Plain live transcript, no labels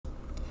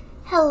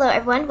Hello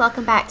everyone,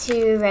 welcome back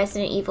to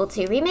Resident Evil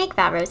 2 Remake.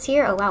 Valrose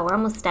here. Oh wow, we're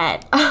almost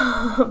dead.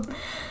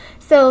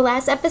 So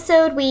last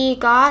episode we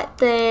got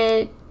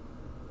the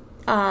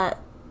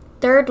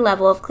third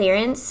level of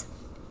clearance,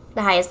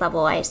 the highest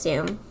level I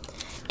assume.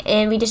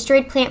 And we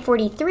destroyed Plant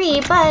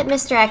 43, but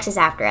Mr. X is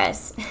after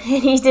us.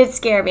 And he did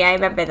scare me, I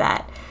remember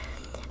that.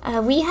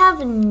 We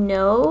have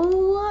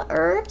no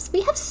herbs.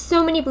 We have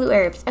so many blue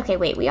herbs. Okay,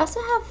 wait, we also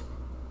have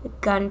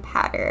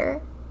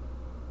gunpowder.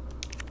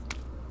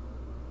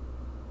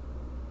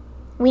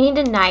 We need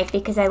a knife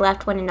because I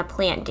left one in a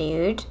plant,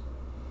 dude.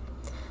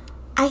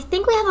 I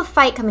think we have a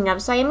fight coming up,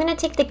 so I am going to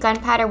take the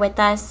gunpowder with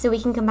us so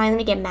we can combine them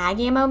to get mag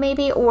ammo,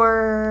 maybe,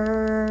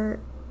 or...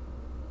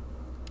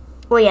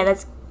 Well, yeah,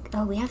 that's...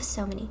 Oh, we have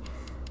so many.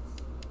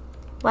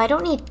 Well, I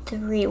don't need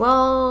 3.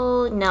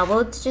 Well, no,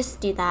 we'll just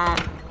do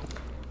that.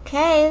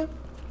 Okay.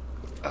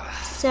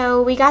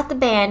 So, we got the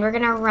band. We're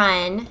going to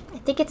run. I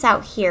think it's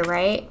out here,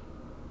 right?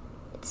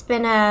 It's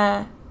been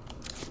a...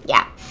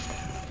 Yeah.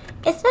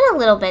 It's been a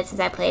little bit since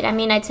I played. I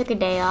mean, I took a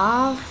day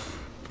off.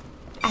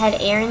 I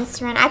had errands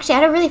to run. Actually, I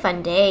had a really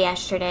fun day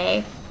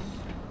yesterday.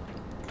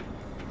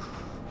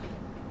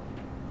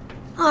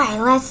 Alright,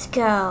 let's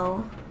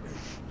go.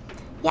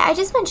 Yeah, I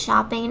just went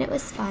shopping and it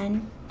was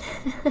fun.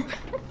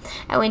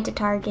 I went to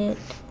Target.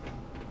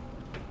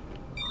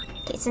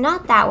 Okay, so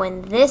not that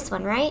one. This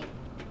one, right?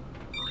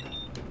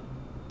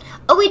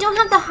 Oh, we don't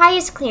have the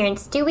highest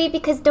clearance, do we?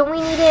 Because don't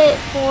we need it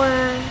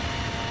for...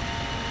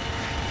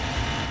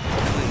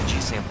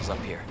 Samples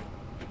up here.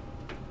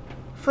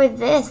 For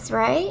this,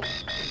 right?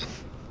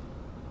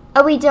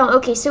 Oh, we don't.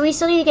 Okay, so we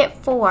still need to get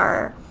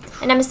 4.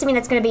 And I'm assuming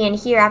that's going to be in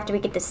here after we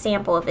get the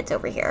sample if it's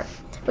over here.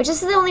 Which is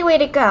the only way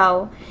to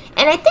go.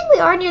 And I think we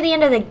are near the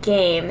end of the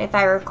game, if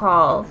I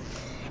recall.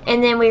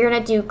 And then we're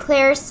going to do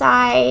Claire's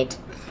side.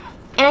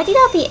 And I think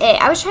that'll be it.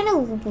 I was trying to...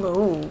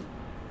 Whoa.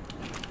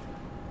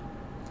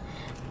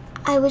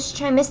 I was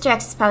trying... Mr.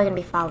 X is probably going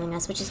to be following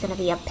us, which is going to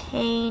be a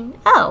pain.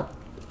 Oh.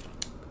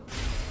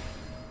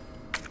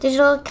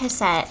 Digital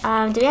cassette.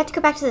 Do we have to go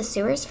back to the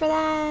sewers for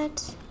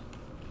that?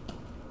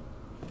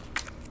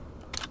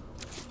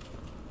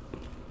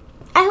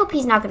 I hope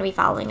he's not going to be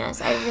following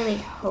us. I really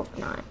hope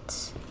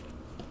not.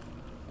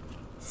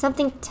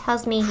 Something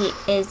tells me he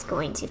is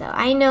going to, though.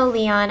 I know,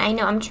 Leon. I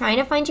know. I'm trying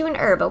to find you an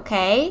herb,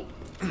 okay?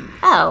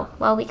 Oh,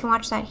 well, we can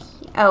watch that.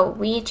 Oh,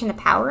 we need to turn the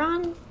power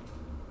on?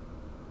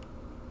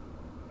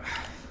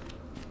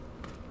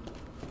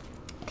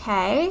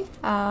 Okay.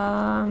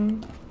 Oh,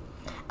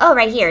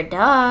 right here.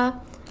 Duh.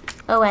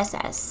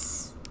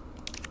 OSS.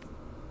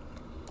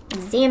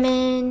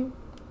 Examine.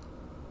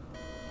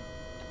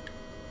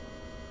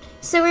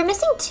 So we're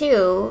missing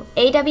 2.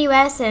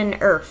 AWS and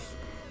Earth.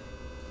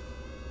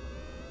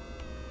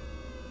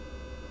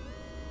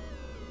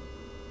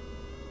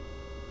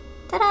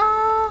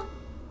 Ta-da!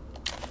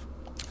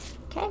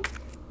 Okay.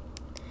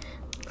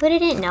 Put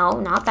it in. No,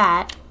 not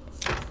that.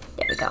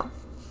 There we go.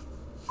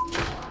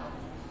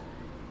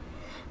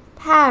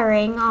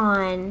 Powering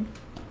on.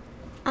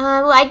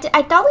 Well,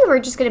 I thought we were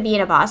just going to be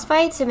in a boss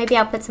fight, so maybe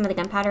I'll put some of the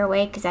gunpowder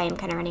away, because I am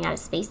kind of running out of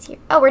space here.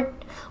 Oh,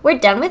 we're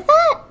done with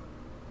that?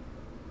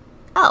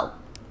 Oh.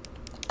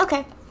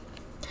 Okay.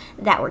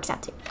 That works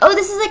out, too. Oh,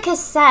 this is a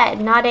cassette,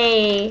 not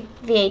a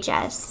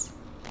VHS.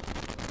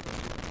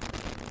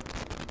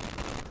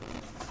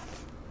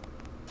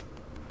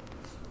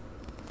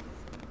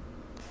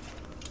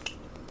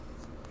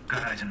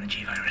 Got eyes on the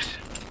G-Virus.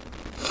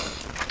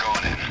 We're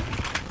going in.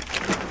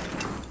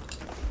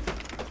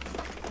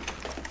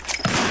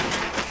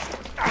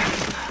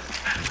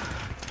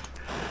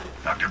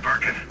 Dr.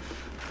 Birkin,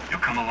 you'll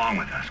come along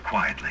with us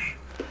quietly.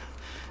 You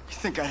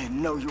think I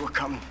didn't know you were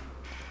coming?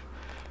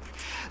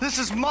 This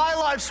is my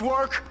life's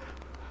work.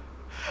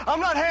 I'm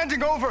not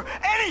handing over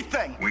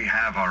anything. We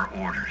have our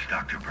orders,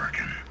 Dr.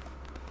 Birkin.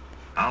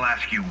 I'll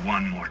ask you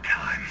one more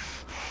time.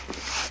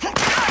 Stop!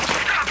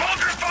 Hold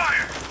your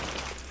fire!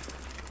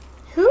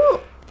 Who?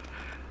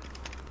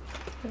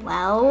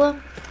 Well...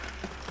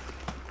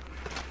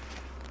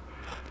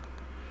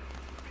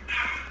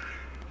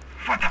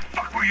 What the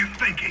fuck were you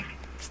thinking?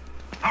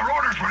 Our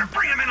orders were to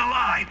bring him in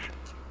alive.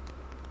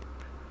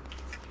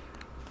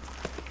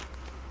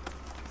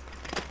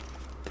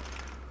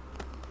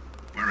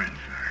 We're in,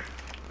 sir.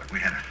 But we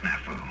had a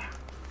snafu.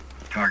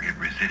 Target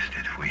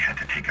resisted. We had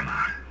to take him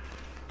out.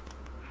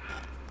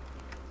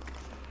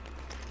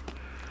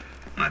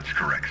 That's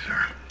correct,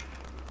 sir.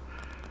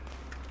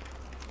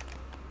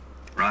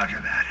 Roger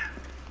that.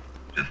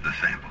 Just the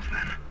samples,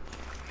 then.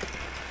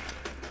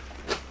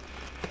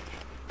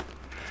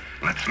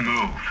 Let's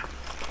move.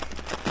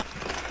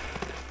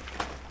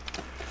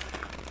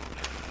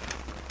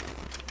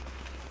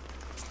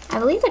 I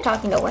believe they're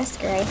talking to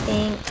Wesker, I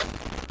think.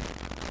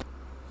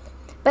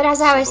 But as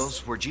I was...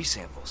 Those were G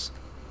samples.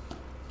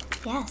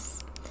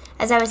 Yes.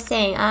 As I was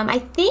saying, I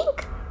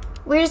think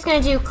we're just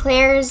going to do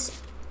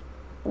Claire's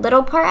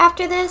little part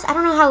after this. I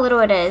don't know how little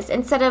it is.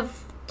 Instead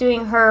of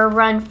doing her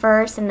run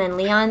first and then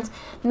Leon's.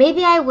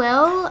 Maybe I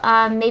will.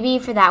 Maybe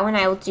for that one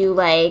I will do,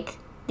 like,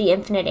 the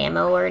infinite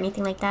ammo or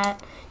anything like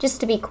that.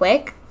 Just to be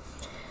quick.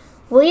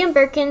 William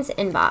Birkin's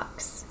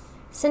inbox.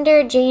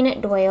 Cinder Jane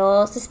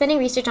Doyle, suspending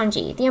research on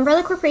G. The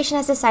Umbrella Corporation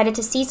has decided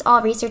to cease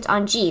all research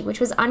on G, which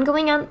was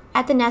ongoing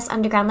at the Nest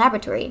Underground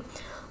Laboratory.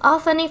 All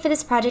funding for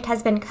this project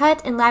has been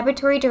cut, and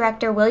Laboratory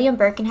Director William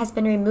Birkin has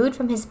been removed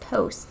from his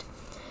post.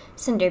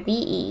 Cinder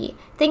B.E.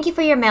 Thank you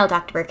for your mail,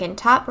 Dr. Birkin.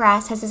 Top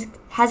Brass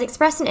has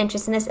expressed an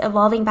interest in this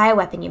evolving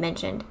bioweapon you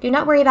mentioned. Do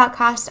not worry about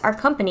cost. Our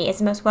company is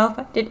the most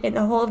well-funded in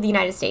the whole of the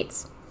United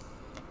States.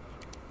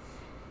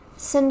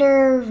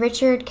 Cinder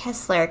Richard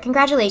Kessler.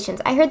 Congratulations.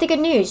 I heard the good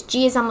news.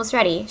 G is almost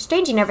ready.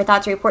 Strange you never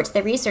thought to report to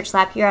the research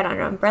lab here at our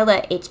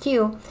Umbrella HQ,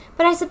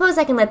 but I suppose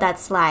I can let that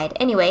slide.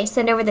 Anyway,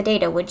 send over the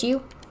data, would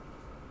you?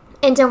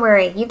 And don't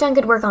worry, you've done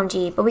good work on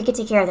G, but we could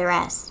take care of the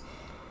rest.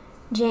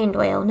 Jane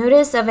Doyle.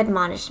 Notice of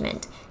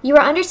admonishment. You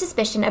are under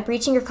suspicion of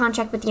breaching your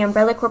contract with the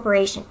Umbrella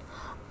Corporation.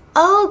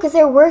 Oh, because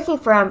they're working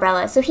for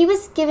Umbrella. So he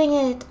was giving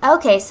it...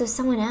 Okay, so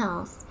someone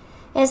else.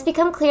 It has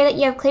become clear that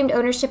you have claimed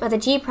ownership of the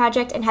G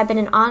project and have been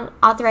in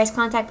unauthorized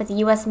contact with the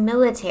U.S.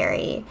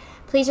 military.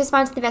 Please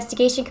respond to the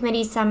investigation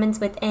committee's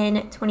summons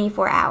within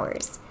 24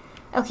 hours.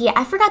 Okay,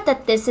 I forgot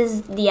that this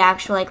is the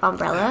actual, like,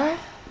 Umbrella.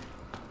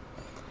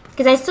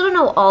 Because I still don't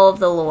know all of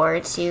the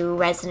lore to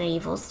Resident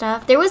Evil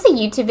stuff. There was a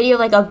YouTube video,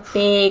 like a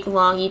big,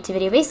 long YouTube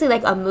video. Basically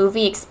like a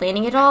movie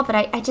explaining it all, but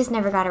I just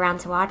never got around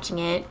to watching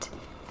it.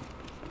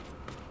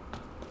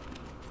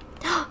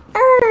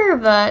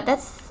 Herb!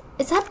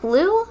 Is that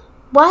blue?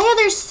 Why are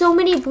there so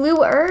many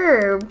blue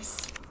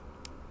herbs?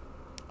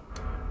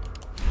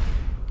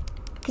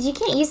 Because you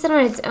can't use it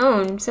on its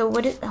own. So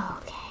what is... Oh,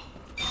 okay.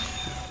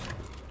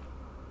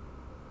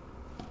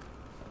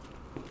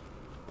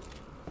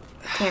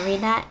 Can't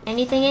read that.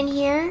 Anything in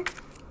here?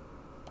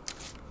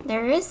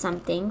 There is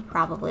something,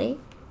 probably.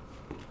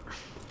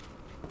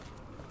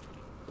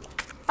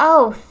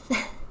 Oh.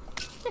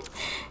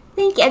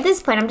 Thank you. At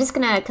this point, I'm just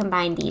going to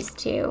combine these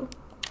two.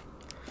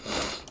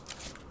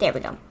 There we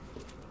go.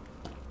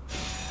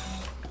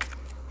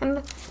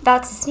 I'm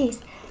about to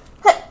sneeze.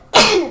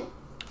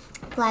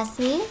 Bless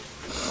me.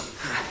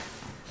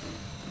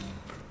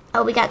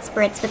 Oh, we got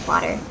spritz with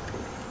water.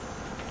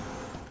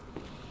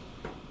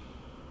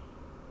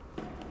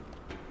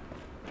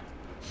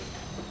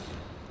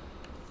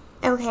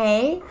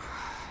 Okay.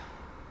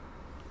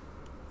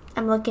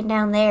 I'm looking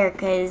down there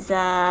because,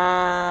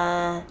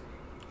 yeah,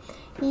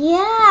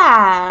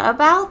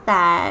 about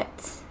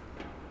that.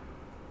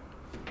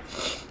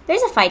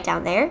 There's a fight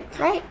down there,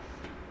 right?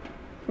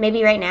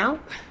 Maybe right now?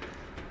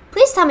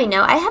 Please tell me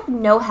no. I have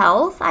no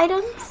health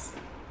items.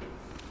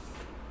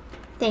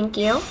 Thank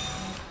you.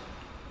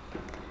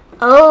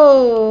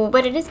 Oh,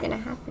 but it is going to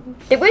happen.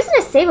 There wasn't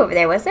a save over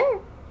there, was there?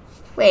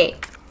 Wait.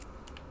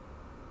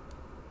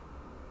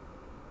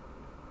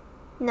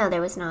 No,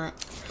 there was not.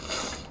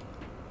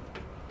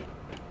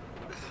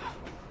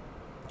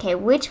 Okay,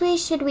 which way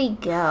should we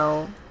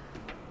go?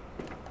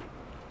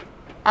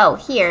 Oh,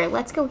 here.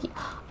 Let's go here.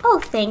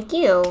 Oh, thank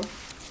you.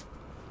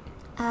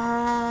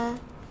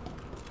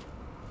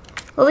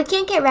 Well, we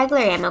can't get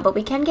regular ammo, but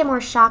we can get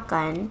more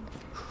shotgun.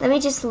 Let me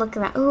just look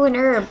around. Ooh, an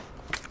herb.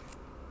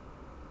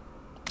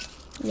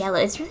 Yellow.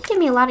 It's really giving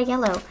me a lot of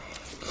yellow.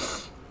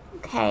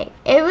 Okay.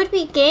 It would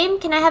be game.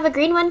 Can I have a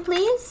green one,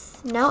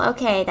 please? No?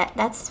 Okay,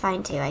 that's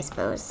fine too, I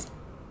suppose.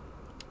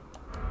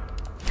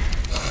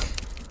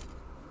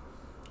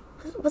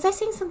 Was I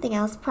saying something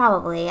else?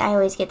 Probably. I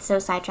always get so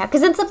sidetracked.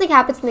 Because then something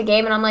happens in the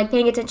game and I'm like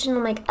paying attention. And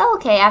I'm like, oh,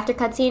 okay, after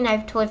cutscene, I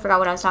totally forgot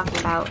what I was talking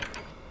about.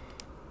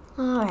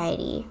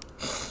 Alrighty.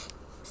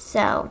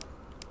 So,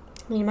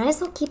 I mean, I might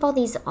as well keep all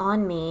these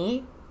on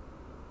me.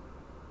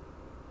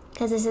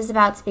 Because this is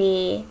about to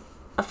be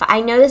a fight.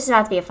 I know this is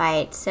about to be a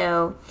fight,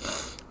 so...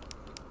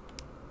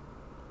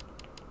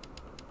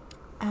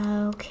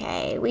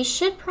 Okay, we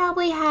should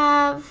probably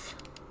have...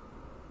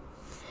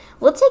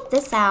 We'll take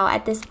this out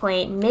at this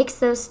point, mix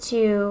those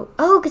two...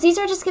 Oh, because these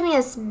are just giving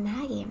us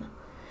mag ammo.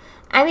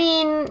 I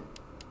mean,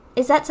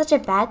 is that such a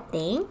bad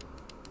thing?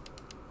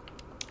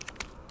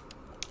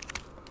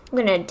 I'm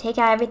going to take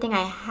out everything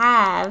I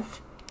have.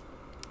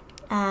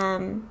 I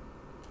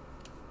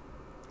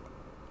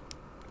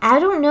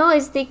don't know, I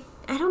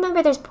don't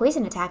remember there's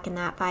poison attack in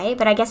that fight,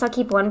 but I guess I'll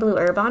keep one blue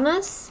herb on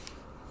us.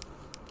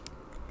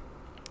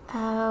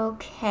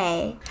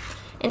 Okay.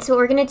 And so what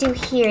we're going to do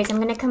here is I'm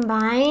going to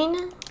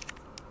combine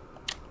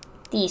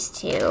these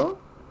two.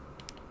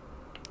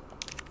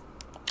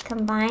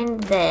 Combine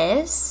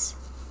this.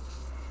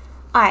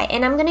 Alright,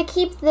 and I'm going to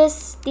keep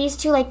these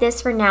two like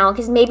this for now,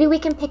 because maybe we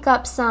can pick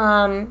up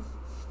some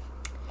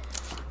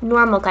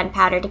normal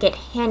gunpowder to get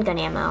handgun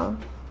ammo.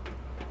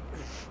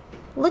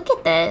 Look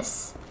at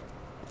this.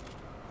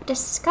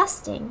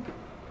 Disgusting.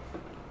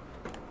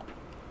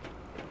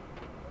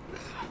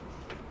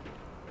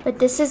 But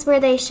this is where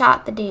they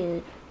shot the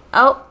dude.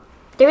 Oh,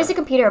 there was a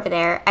computer over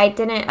there. I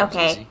didn't...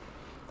 Okay.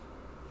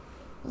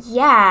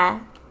 Yeah.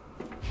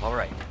 All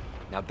right.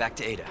 Now back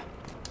to Ada.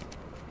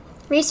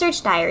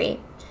 Research diary.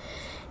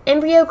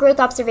 Embryo growth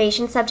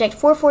observation, subject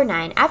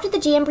 449. After the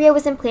G embryo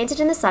was implanted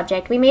in the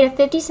subject, we made a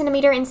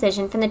 50-centimeter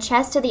incision from the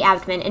chest to the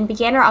abdomen and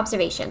began our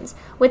observations.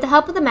 With the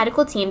help of the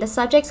medical team, the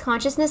subject's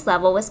consciousness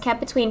level was kept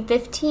between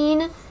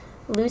 15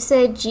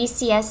 lucid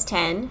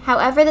GCS-10.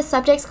 However, the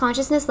subject's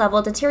consciousness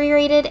level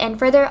deteriorated and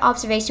further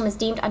observation was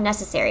deemed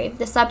unnecessary.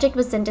 The subject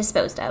was then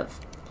disposed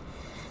of.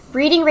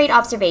 Breeding rate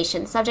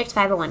observation, subject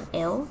 501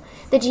 ill.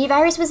 The G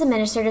virus was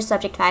administered to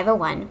subject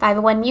 501.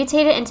 501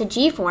 mutated into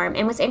G form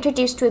and was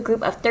introduced to a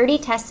group of 30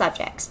 test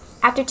subjects.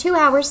 After 2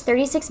 hours,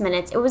 36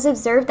 minutes, it was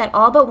observed that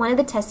all but one of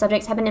the test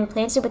subjects had been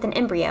implanted with an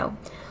embryo.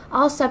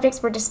 All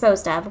subjects were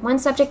disposed of. One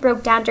subject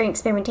broke down during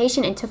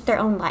experimentation and took their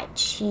own life.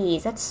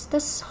 Jeez,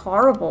 that's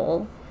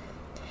horrible.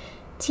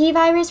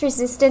 T-virus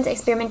resistance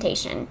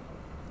experimentation.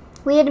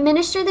 We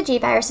administered the G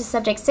virus to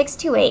subject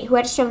 628, who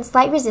had shown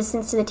slight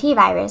resistance to the T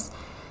virus.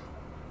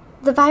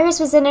 The virus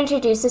was then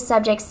introduced to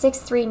subject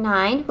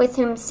 639, with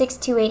whom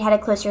 628 had a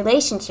close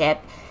relationship.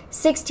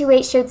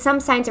 628 showed some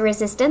signs of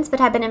resistance,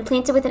 but had been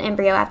implanted with an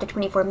embryo after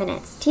 24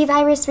 minutes.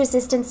 T-virus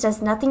resistance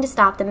does nothing to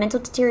stop the mental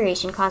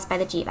deterioration caused by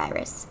the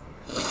G-virus.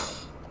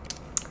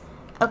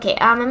 Okay,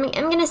 I'm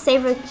gonna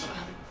save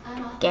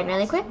again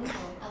really quick.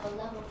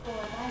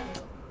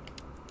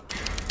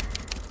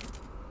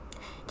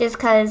 Just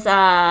because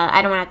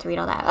I don't want to have to read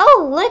all that.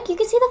 Oh, look, you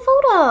can see the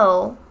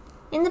photo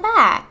in the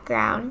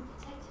background.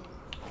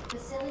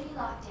 Facility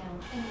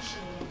lockdown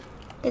initiated.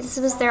 This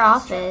was their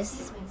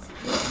office.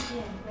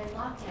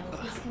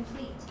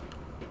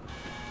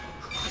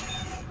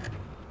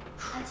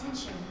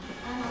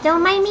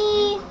 Don't mind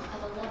me.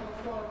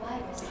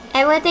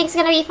 Everything's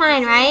gonna be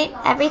fine, right?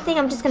 Everything.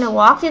 I'm just gonna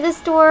walk through the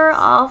store,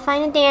 all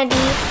fine and dandy.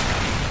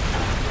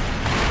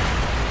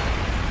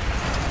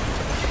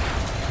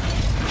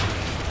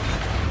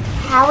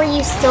 How are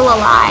you still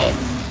alive?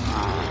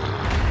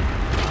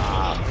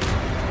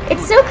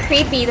 It's so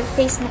creepy, the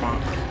face in the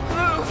back.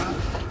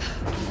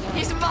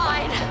 He's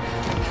mine.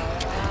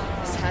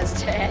 This has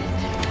to end.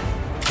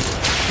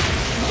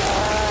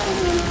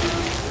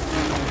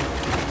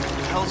 What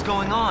the hell's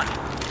going on?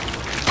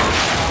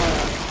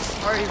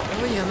 Sorry,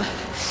 William.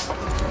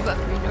 You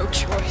left me no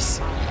choice.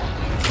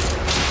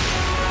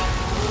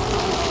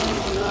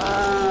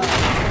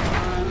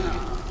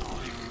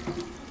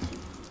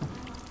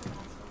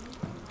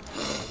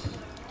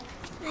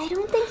 I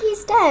don't think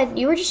he's dead.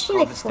 You were just shooting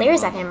like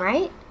flares at him,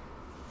 right?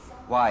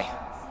 Why?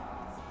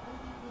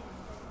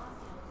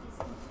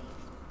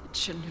 It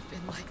shouldn't have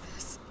been like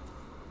this.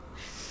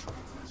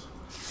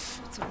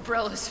 It's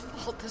Umbrella's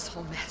fault, this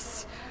whole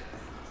mess.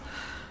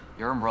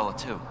 Your umbrella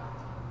too.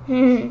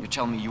 You're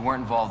telling me you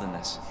weren't involved in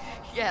this?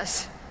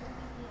 Yes.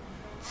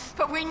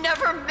 But we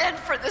never meant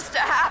for this to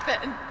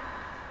happen.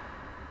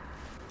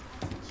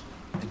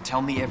 Then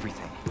tell me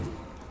everything.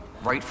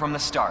 Right from the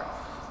start.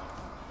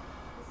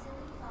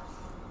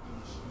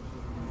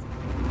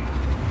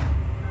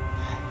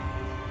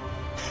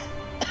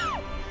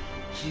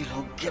 You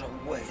don't get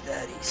away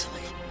that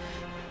easily.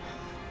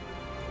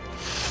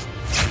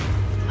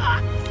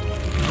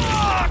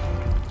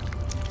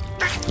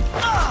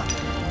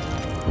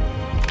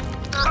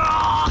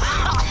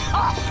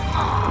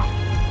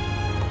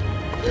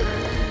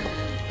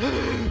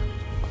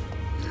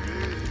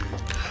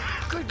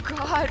 Good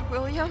God,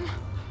 William.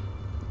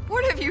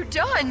 What have you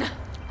done?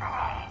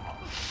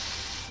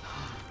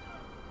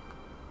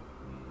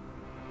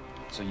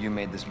 So you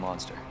made this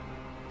monster.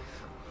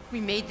 We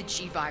made the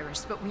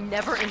G-virus, but we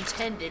never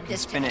intended You can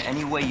this spin it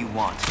any way you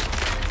want.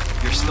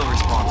 You're still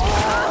responsible.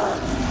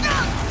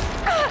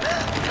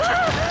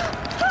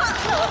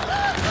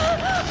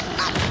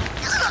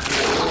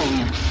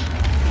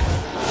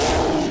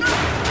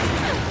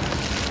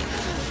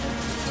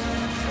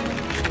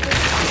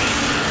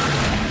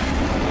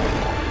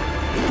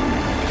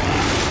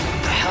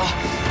 What the hell?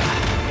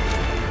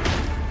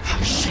 Oh,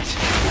 shit.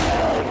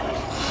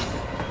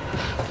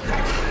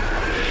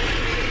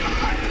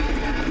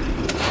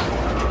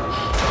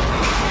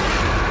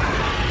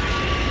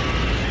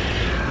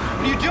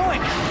 What are you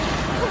doing?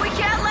 We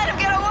can't let him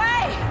get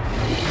away!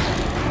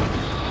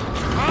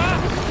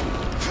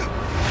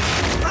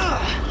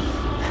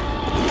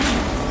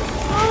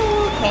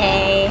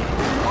 Okay.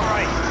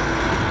 Alright.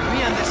 We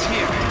end this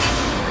here.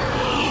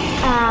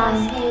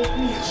 Cascade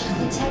breach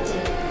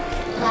detected.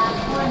 Lab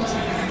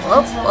quarantine.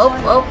 Whoop, whoop,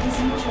 whoop. Is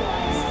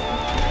neutralized.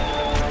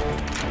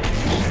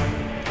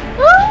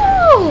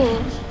 Ooh!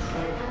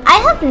 I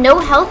have no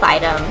health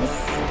items.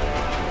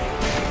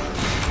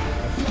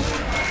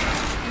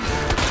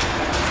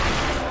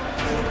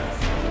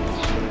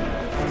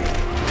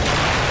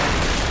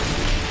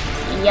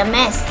 You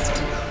missed.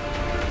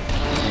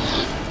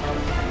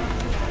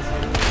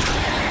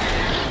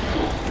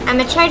 I'm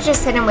gonna try to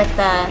just hit him with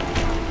the...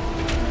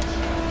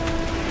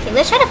 Okay,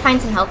 let's try to find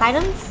some health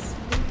items.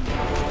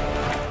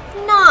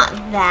 Not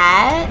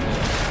that.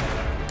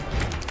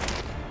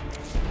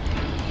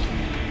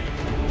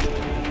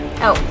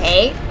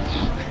 Okay.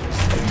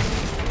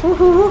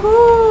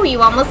 Woohoo!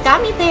 You almost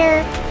got me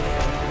there.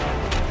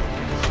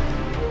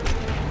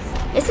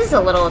 This is a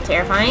little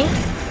terrifying.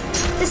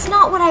 That's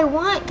not what I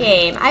want,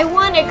 game. I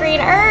want a green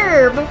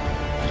herb.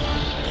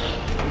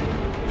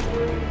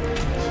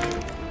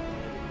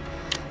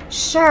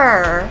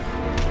 Sure.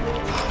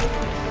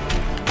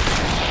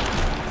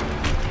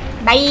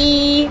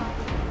 Bye.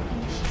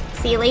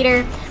 See you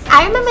later.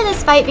 I remember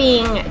this fight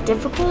being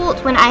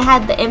difficult when I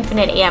had the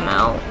infinite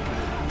ammo.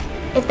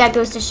 If that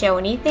goes to show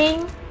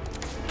anything.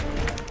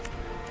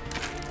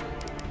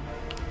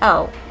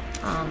 Oh.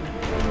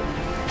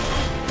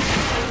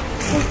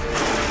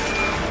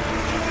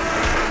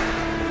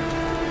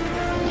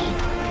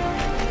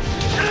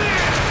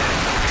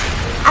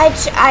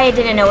 I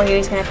didn't know where he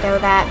was gonna throw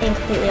that, being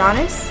completely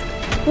honest.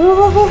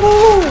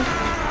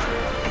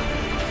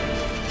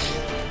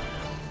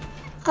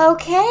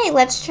 Okay,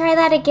 let's try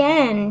that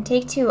again.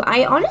 Take 2.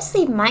 I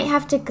honestly might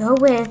have to go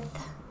with...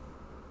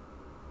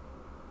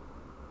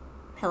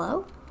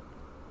 Hello?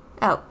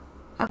 Oh,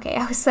 okay.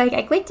 I was like,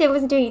 I clicked it,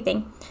 wasn't doing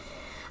anything.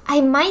 I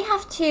might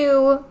have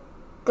to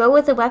go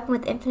with a weapon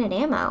with infinite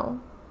ammo.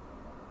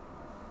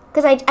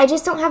 Because I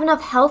just don't have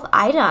enough health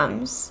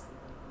items.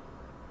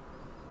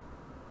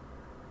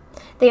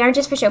 They aren't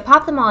just for show.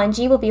 Pop them all and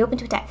G will be open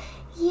to attack.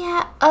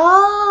 Yeah.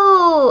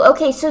 Oh,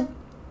 okay. So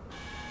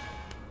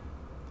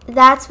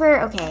that's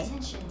where, okay.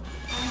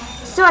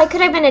 So I could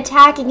have been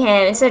attacking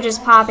him instead of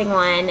just popping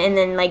one and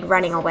then like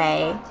running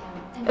away.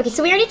 Okay,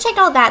 so we already checked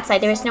all that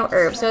side. There was no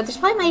herb. So there's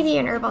probably maybe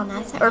an herb on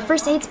that side. Or a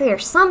first aid spray or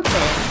something.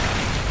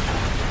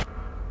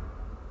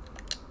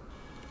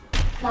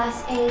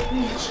 Class A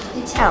breach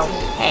detected. Oh,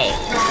 hey.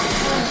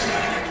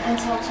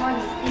 Until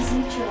target is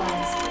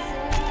neutralized.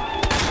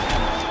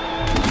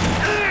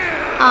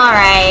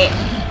 Alright.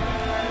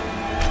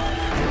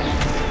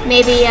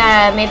 Maybe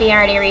I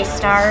already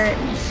restart.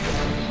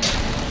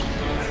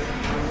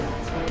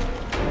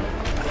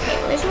 Okay,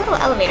 well, there's a little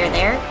elevator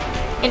there.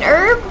 An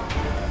herb?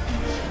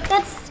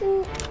 That's...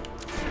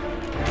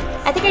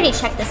 I think I already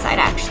checked this side,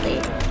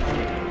 actually.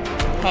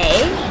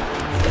 Hey.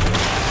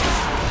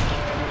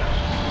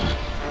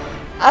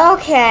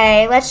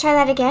 Okay, let's try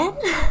that again.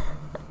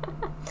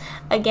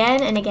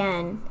 Again and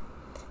again.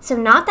 So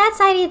not that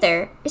side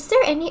either. Is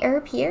there any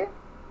herb here?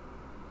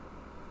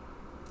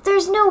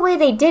 There's no way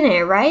they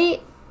didn't,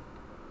 right?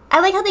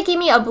 I like how they gave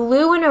me a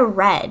blue and a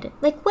red.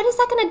 Like, what is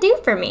that gonna do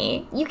for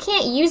me? You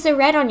can't use a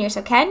red on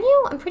yourself, can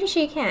you? I'm pretty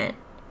sure you can't.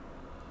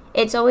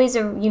 It's always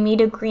you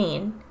need a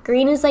green.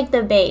 Green is like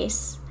the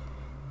base.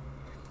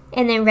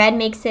 And then red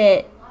makes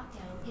it...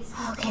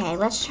 Okay,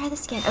 let's try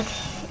this again.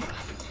 Okay.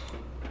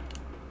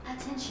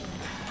 Attention,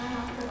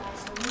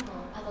 unauthorized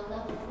removal of a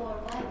level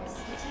 4 virus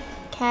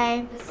detected.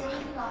 Okay.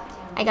 Facility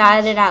lockdown. I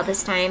got it out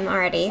this time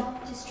already.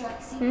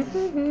 Self-destruct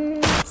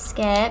sequence.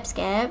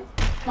 Skip.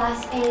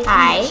 Class A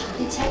Hi.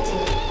 breach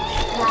detected.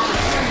 Lab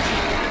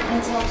quarantine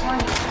until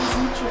target is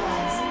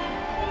neutralized.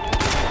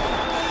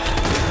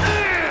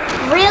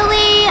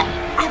 Really?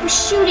 I was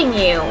shooting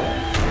you.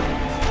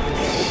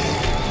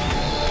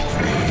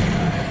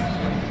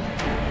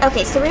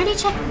 Okay, so we already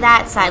checked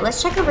that side.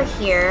 Let's check over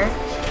here.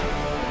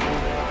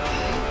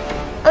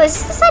 Oh, is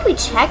this the side we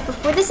checked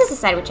before? This is the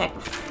side we checked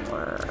before.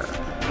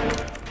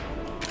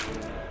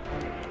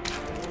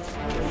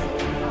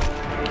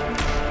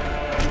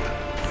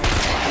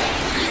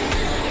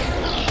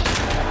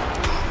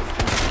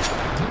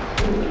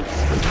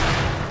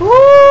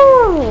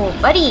 Ooh,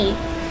 buddy.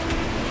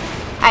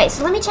 Alright,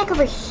 so let me check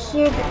over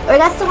here. Or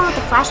that's the one with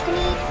the flash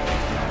grenade?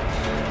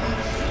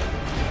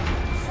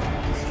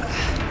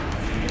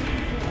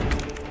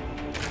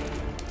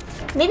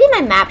 Maybe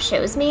my map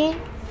shows me.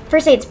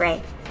 First aid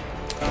spray.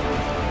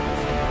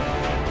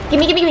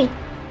 Gimme.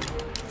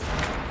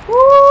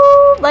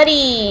 Woo,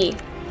 buddy.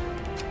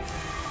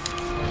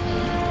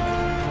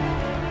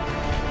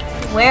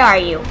 Where are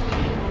you?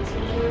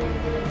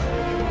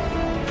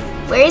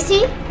 Where is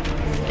he?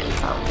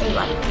 Oh, there you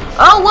are.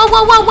 Oh,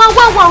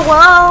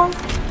 whoa.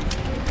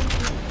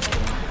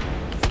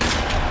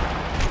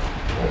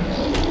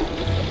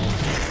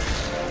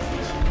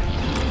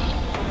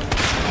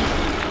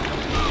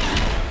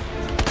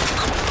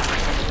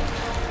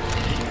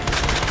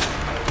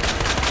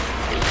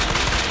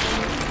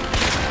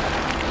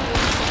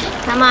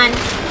 Come on.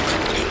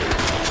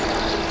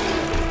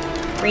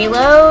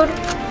 Reload.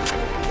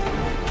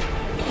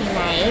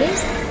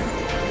 Nice.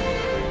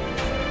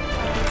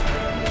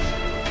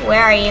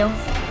 Where are you?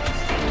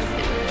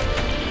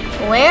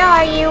 Where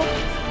are you?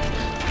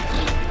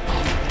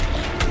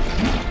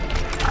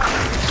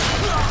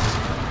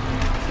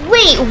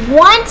 Wait,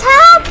 one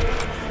tap?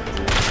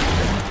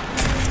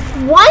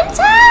 One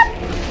tap?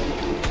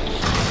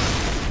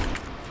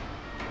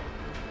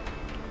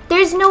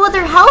 There's no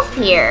other health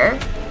here.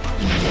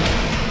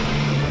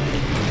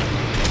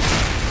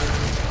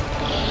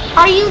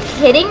 Are you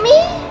kidding me?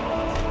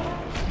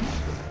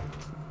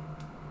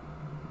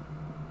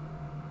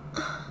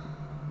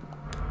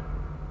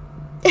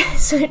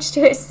 Switch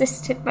to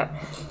assisted mode.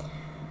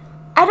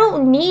 I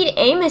don't need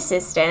aim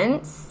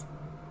assistance.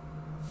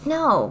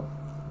 No.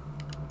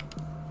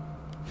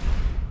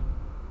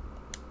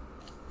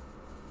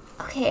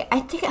 Okay, I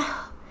think...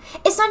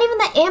 It's not even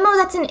the ammo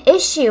that's an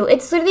issue.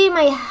 It's literally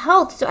my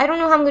health. So I don't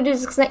know how I'm going to do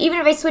this. Because even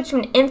if I switch to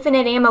an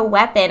infinite ammo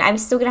weapon, I'm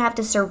still going to have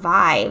to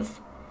survive.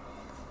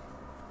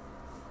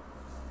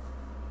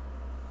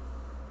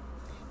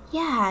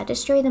 Yeah,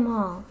 destroy them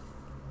all.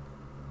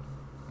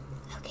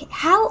 Okay,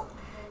 how...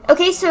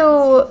 Okay,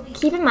 so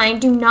keep in mind,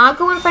 do not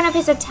go in front of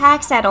his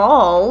attacks at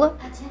all.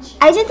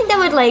 I didn't think that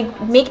would,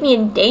 like, make me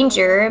in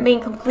danger, being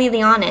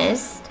completely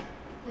honest.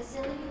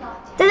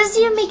 That doesn't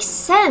even make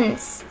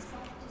sense.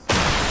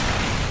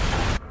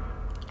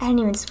 I didn't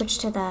even switch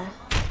to the...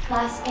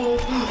 Class A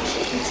breach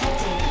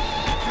detected.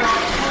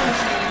 Flag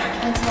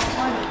quarantine until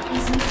target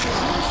is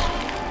neutralized.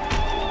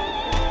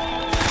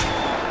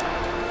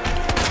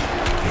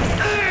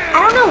 I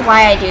don't know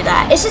why I do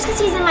that. It's just because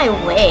he's in my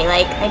way.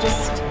 Like,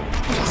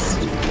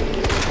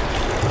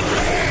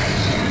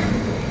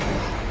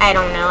 I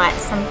don't know, at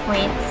some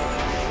points.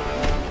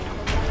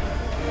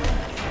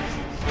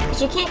 But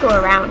you can't go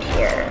around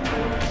here.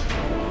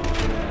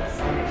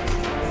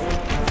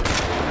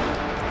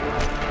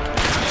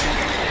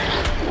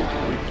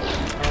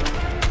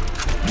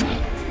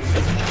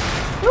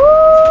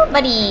 Woo,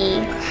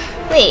 buddy.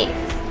 Wait.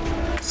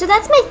 So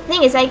that's my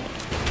thing, is I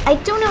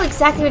don't know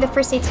exactly where the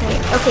first aid's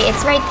right. Okay,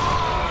 it's right.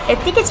 I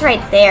think it's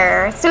right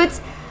there. So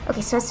it's...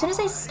 Okay, so as soon as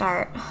I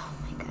start... Oh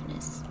my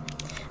goodness.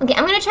 Okay,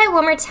 I'm going to try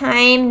one more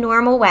time,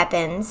 normal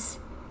weapons.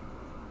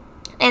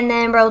 And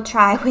then we'll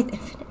try with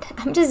infinite.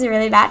 I'm just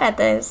really bad at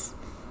this.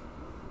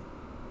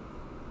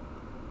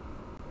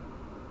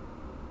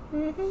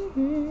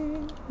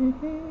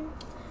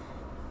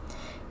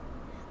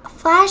 A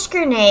flash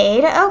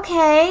grenade,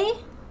 okay.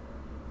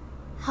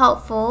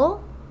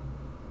 Helpful.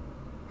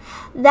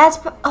 That's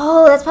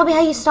probably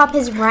how you stop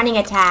his running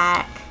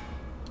attack.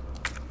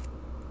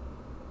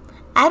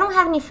 I don't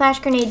have any flash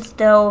grenades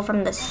though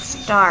from the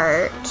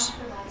start.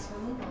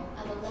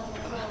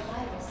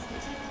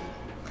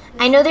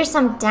 I know there's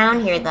some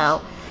down here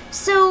though.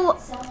 So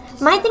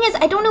my thing is,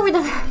 I don't know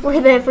where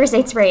the first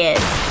aid spray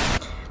is.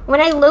 When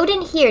I load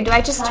in here, do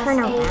I just turn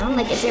around?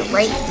 Like, is it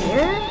right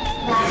here?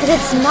 Because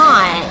it's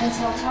not.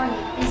 Until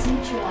target is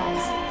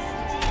neutralized.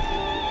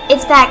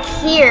 It's back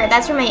here.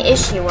 That's where my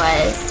issue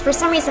was. For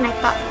some reason I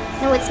thought...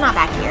 No, it's not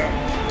back here.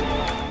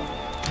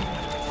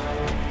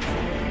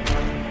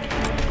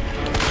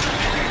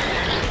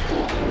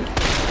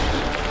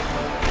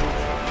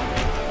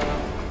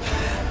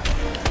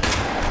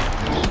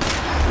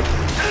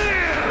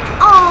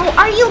 Oh,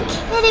 are you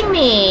kidding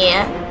me?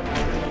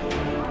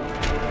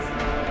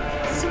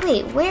 So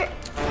wait, where...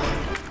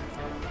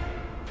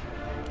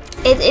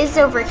 It is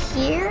over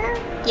here?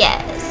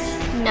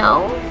 Yes.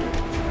 No?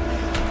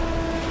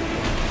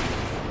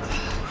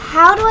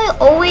 How do I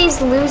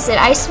always lose it?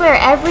 I swear,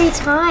 every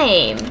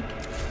time.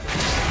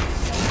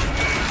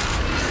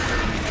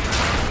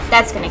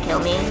 That's gonna kill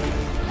me.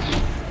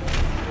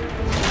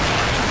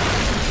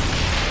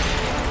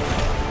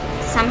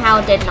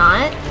 Somehow did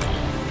not.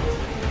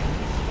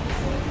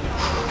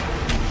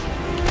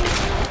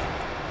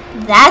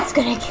 That's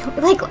gonna kill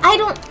me. Like, I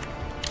don't...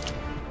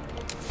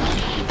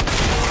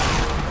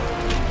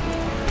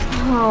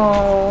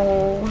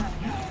 Oh.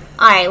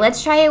 Alright,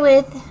 let's try it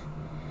with...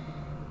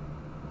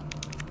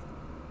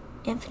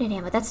 infinite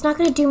ammo. That's not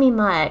gonna do me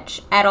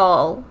much at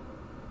all.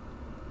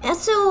 And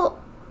so,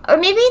 or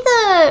maybe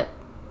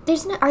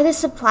there's no, are the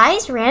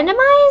supplies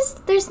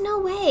randomized? There's no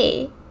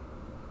way.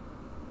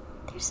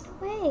 There's no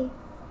way.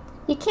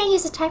 You can't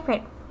use a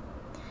typewriter.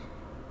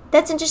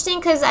 That's interesting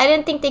because I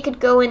didn't think they could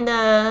go in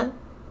the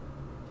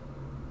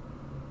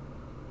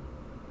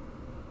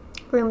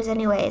rooms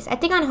anyways. I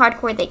think on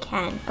hardcore they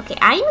can. Okay,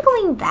 I'm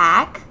going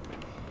back.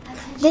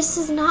 This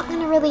is not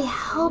gonna really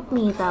help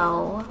me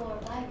though.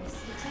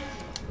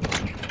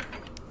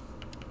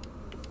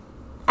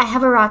 I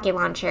have a rocket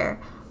launcher,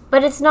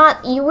 but it's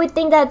not, you would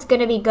think that's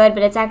gonna be good,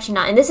 but it's actually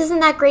not. And this isn't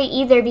that great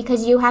either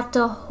because you have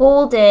to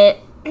hold it.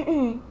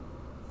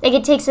 Like,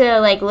 it takes a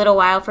little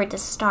while for it to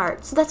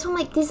start. So that's why I'm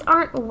like, these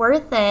aren't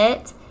worth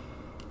it.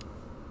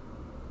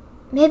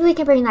 Maybe we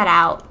can bring that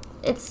out.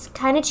 It's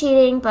kind of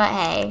cheating, but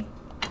hey,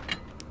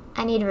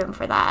 I need room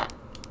for that.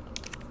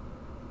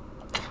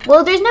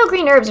 Well, if there's no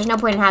green herbs, there's no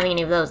point in having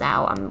any of those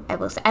out. I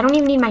will say, I don't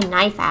even need my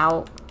knife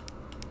out.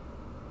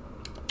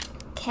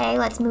 Okay,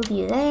 let's move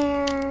you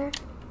there.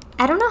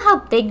 I don't know how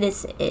big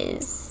this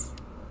is.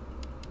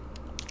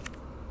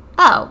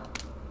 Oh.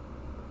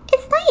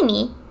 It's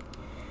tiny.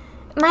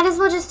 Might as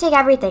well just take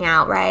everything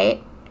out,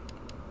 right?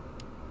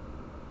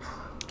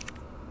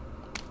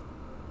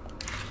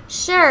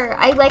 Sure.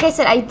 Like I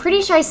said, I'm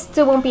pretty sure I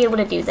still won't be able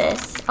to do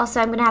this. Also,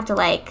 I'm gonna have to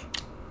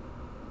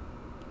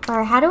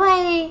or how do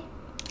I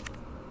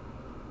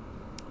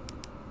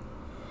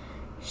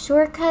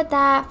shortcut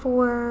that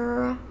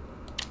for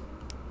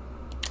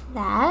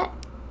that?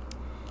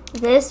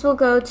 This will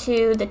go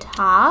to the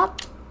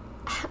top.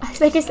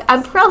 Like I said,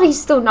 I'm probably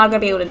still not gonna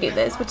be able to do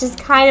this, which is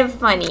kind of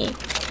funny.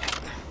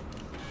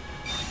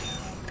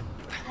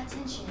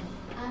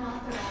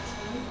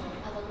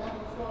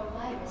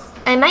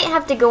 I might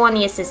have to go on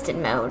the assisted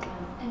mode,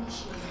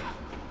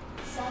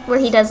 where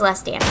he does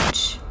less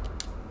damage.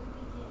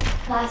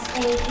 Class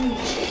A breach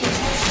detected.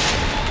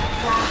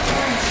 Flash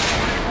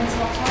quarantine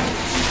until target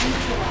is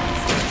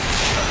neutralized.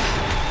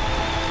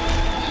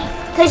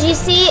 Because you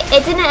see,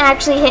 it didn't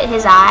actually hit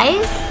his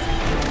eyes.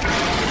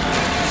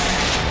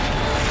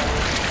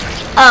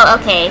 Oh,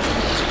 okay.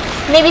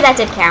 Maybe that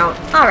did count.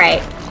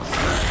 Alright.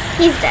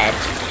 He's dead.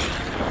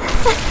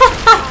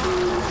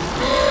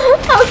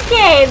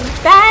 Okay,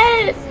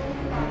 that...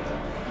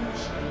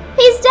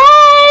 He's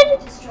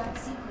dead! Destruct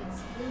sequence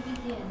will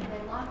begin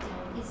when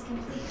lockdown is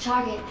complete.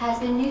 Target has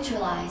been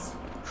neutralized.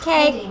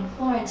 Okay. Ending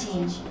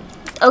quarantine.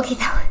 Okay,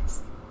 that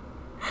was...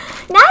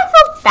 Now I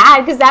feel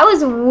bad because that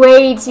was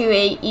way too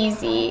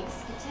easy.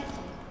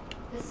 Detected.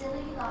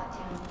 Facility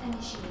lockdown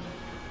initiated.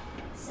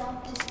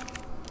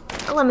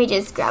 Self-destruct Let me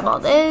just grab all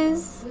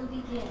this. will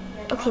begin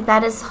when Okay,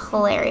 that is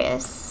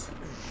hilarious.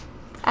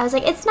 I was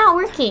like, it's not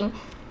working.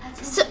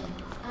 So,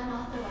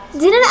 unauthorized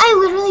didn't I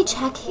literally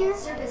check here?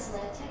 service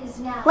lit is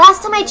now.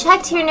 Last time I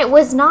checked here and it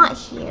was not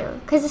here.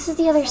 Because this is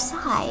the other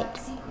side.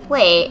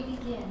 Wait.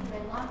 Begin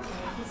when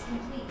lockdown is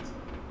complete.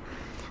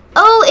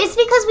 Oh, it's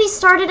because we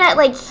started at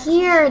like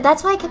here.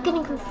 That's why I kept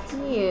getting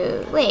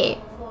confused. Wait.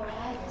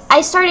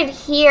 I started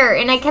here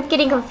and I kept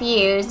getting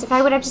confused. If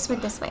I would have just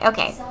went this way.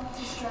 Okay.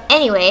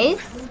 Anyways.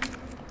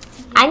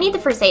 I need the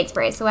first aid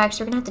spray, so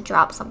actually we're going to have to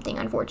drop something,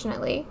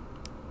 unfortunately.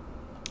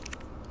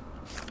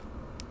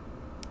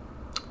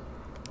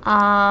 Because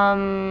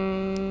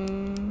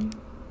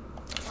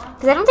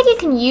I don't think you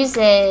can use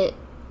it.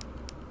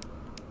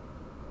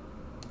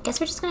 Guess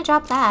we're just going to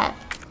drop that.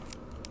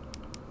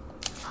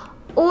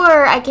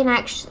 Or I can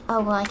actually...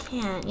 Oh, well, I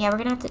can't. Yeah, we're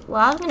going to have to...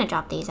 Well, I'm going to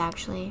drop these,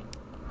 actually.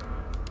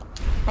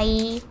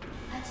 Bye.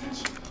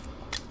 Attention.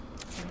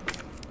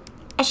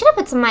 I should have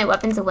put some of my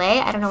weapons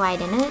away. I don't know why I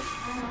didn't.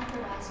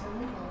 Unauthorized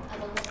removal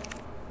of a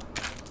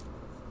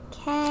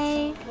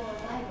Okay.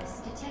 virus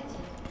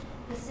detected.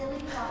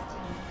 Facility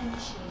lockdown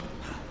initiated.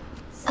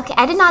 Okay,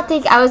 I did not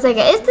think... I was like,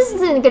 this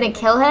isn't going to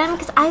kill him?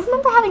 Because I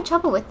remember having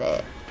trouble with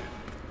it.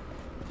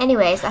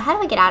 Anyway, so how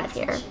do I get out of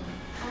here?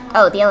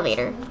 Oh, the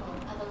elevator.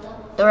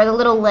 Or the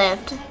little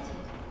lift.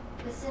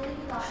 Facility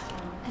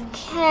lockdown initiated.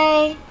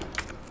 Okay.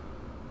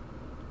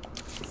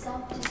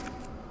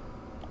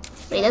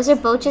 Self-destruct Wait, those are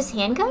both just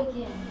handgun?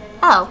 begin when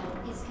Oh.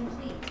 lockdown is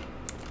complete.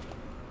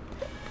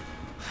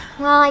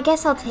 Well, I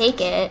guess I'll take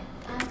it.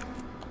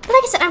 But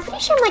like I said, I'm pretty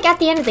sure I'm like at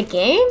the end of the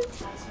game.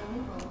 Unauthorized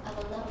removal of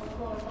a level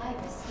 4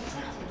 virus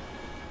detected.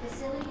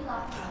 Facility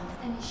lockdown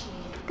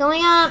initiated.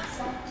 Going up.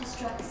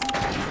 Self-destruct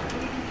sequence will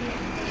begin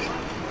when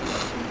lockdown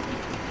is complete.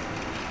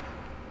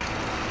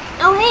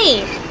 Oh,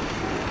 hey.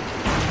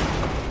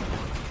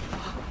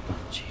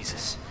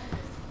 Jesus.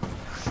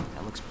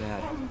 That looks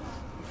bad.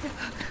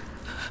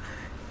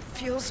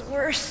 Feels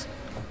worse.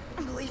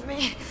 Believe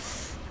me.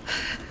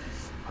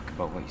 Talk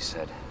about what you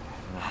said. I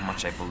don't know how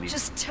much I believe.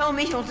 Just tell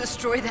me you'll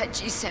destroy that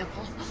G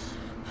sample.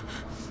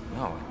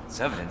 No, it's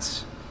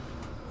evidence.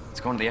 It's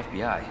going to the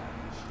FBI.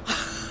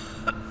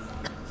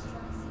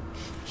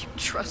 You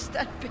trust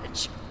that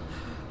bitch?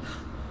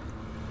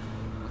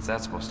 What's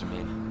that supposed to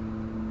mean?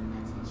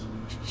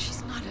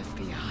 She's not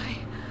FBI.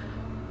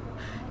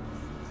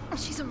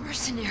 She's a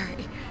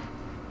mercenary.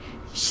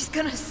 She's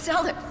gonna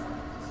sell it.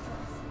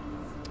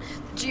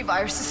 The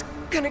G-virus is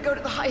gonna go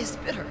to the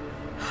highest bidder.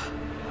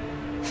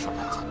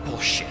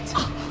 Bullshit.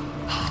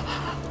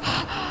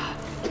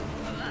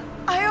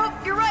 I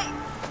hope you're right.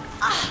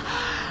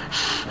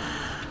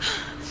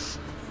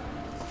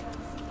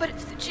 But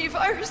if the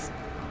G-virus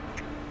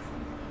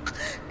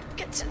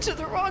gets into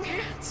the wrong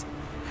hands...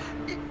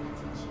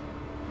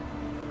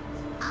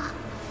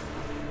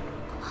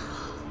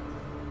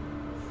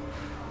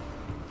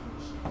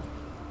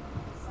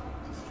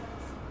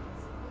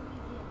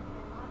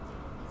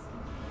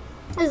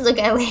 This is the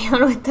guy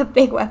Leon with the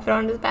big weapon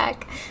on his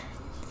back.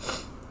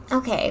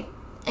 Okay.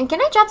 And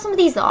can I drop some of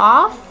these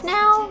off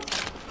now?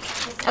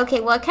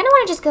 Okay, well, I kind of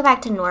want to just go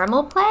back to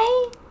normal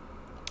play.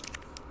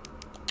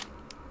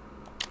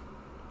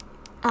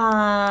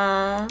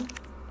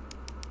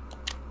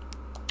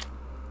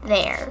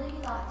 There. Facility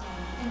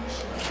lockdown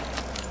initiated.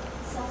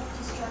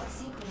 Self-destruct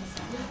sequence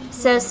will begin.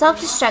 So,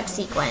 self-destruct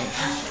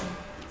sequence.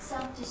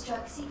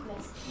 Self-destruct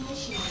sequence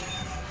initiated.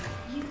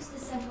 Use the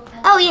central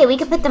Oh, yeah, we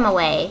could put them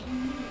away.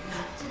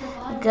 to the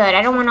bottom. Good,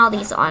 I don't want all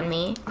these on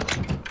me.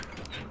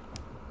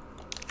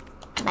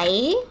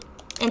 Bye.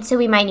 And so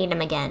we might need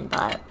them again,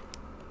 but...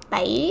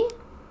 Bye.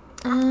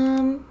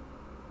 Honestly,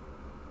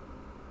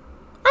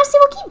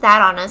 we'll keep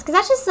that on us, because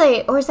that's just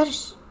like... Or is that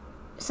a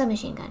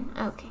submachine gun?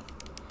 Okay.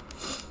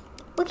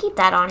 We'll keep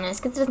that on us,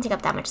 because it doesn't take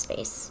up that much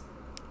space.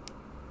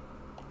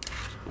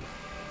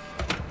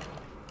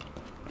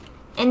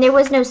 And there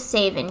was no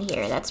save in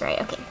here, that's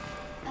right, okay.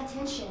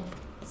 Attention.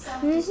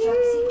 Self-destruct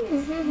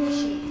sequence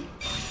initiated.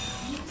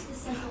 Use the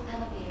central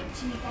elevator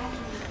to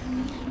evacuate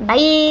immediately.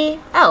 Bye.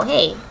 Oh,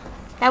 hey.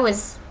 That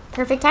was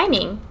perfect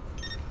timing.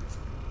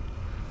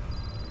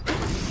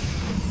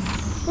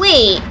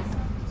 Wait.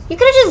 You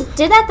could have just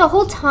did that the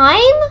whole time?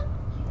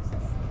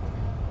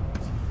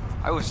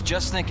 I was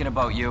just thinking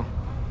about you.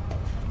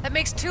 That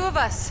makes two of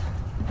us.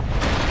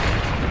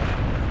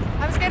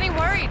 I was getting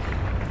worried.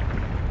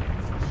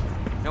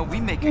 No,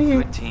 we make a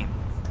good team.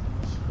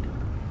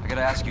 I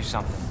gotta ask you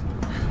something.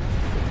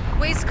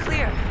 Way's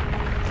clear.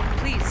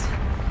 Please,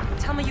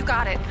 tell me you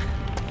got it.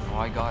 Oh,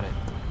 I got it.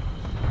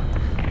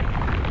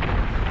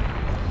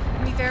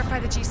 Let me verify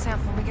the G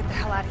sample and we get the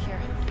hell out of here.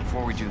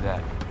 Before we do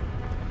that,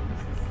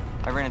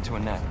 I ran into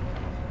Annette.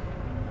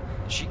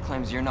 She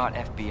claims you're not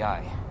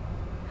FBI.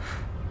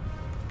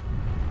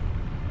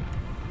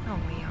 Oh,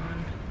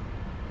 Leon.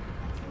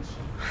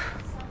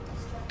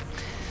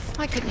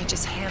 Why couldn't you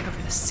just hand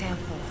over the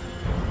sample?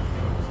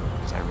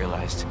 As I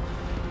realized,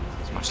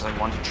 as much as I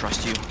wanted to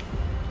trust you,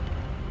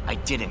 I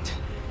didn't.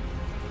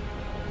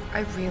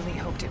 I really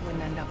hoped it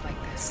wouldn't end up like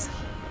this.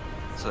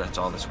 So that's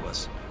all this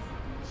was.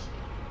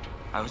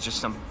 I was just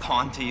some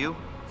pawn to you?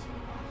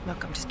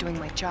 Look, I'm just doing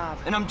my job.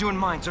 And I'm doing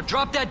mine, so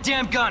drop that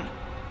damn gun!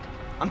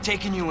 I'm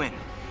taking you in.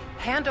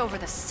 Hand over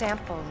the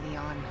sample,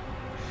 Leon.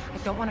 I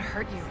don't want to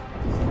hurt you.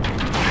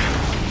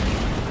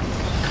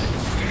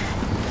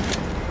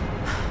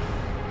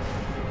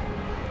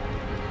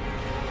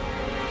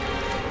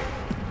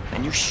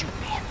 And you shoot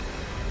me.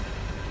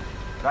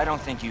 But I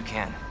don't think you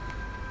can.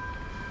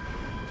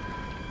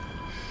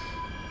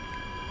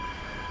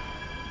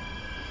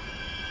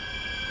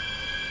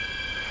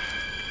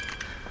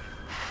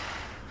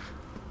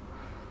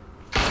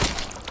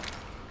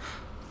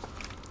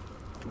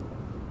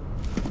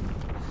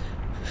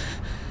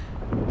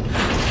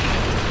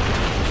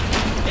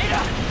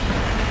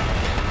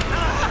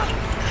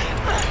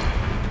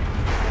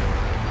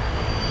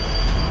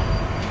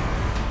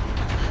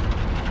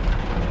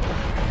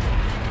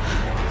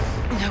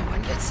 No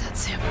one gets that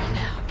sample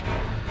now.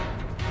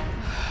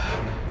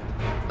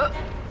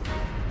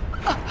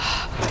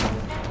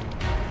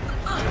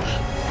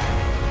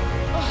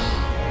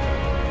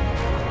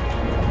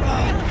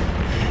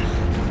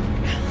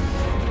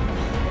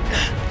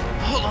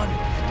 Hold on.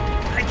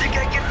 I think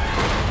I can...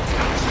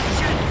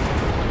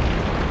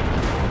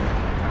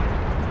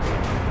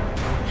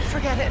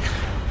 Forget it.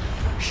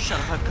 Shut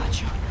up, I've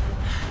got you.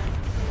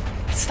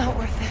 It's not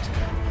worth it.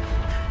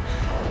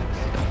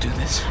 Don't do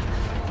this.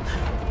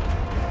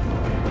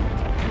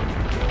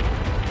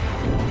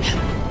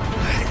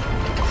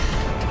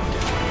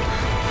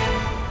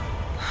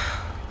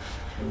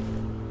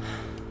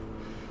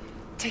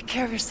 Take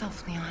care of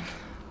yourself, Leon.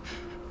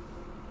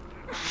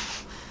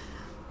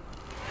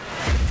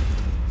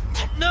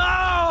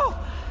 No!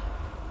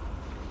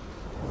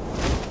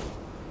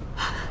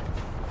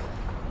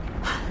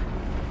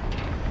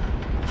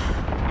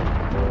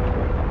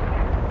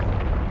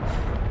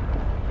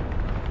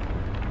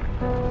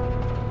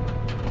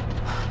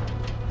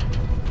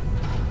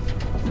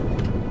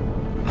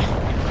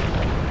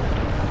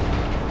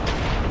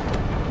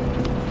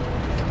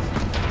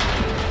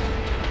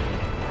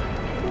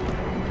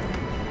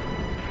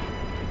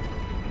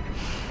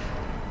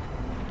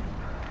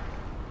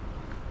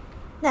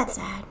 That's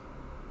sad.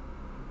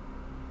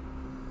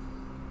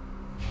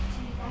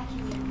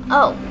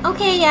 Oh,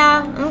 okay,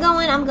 yeah.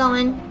 I'm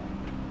going.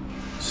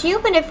 She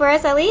opened it for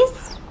us at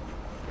least.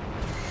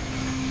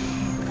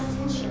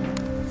 Attention.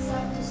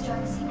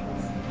 Self-destruct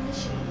sequence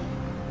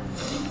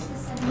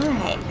initiated.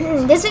 Alright.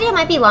 This video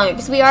might be longer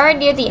because we are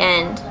near the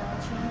end.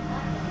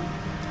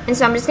 And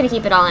so I'm just gonna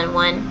keep it all in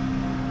one.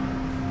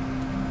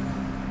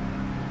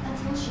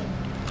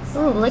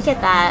 Ooh, look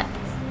at that.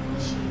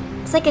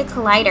 It's like a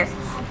collider.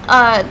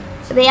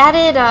 They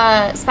added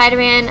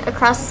Spider-Man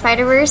Across the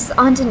Spider-Verse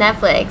onto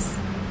Netflix.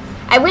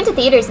 I went to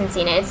theaters and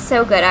seen it. It's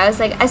so good. I was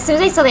like, as soon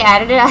as I saw they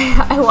added it,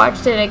 I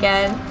watched it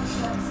again.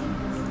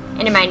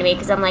 It reminded me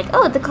because I'm like,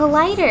 oh, the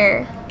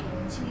collider.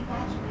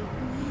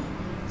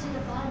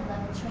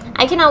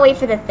 I cannot wait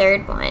for the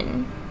third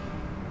one.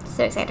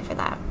 So excited for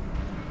that.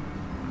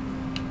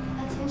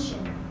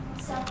 Attention.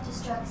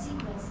 Self-destruct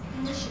sequence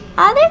initiated.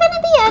 Are there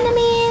gonna be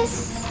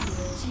enemies?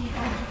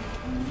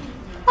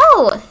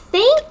 Oh,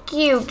 thank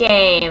you,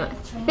 game.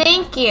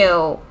 Thank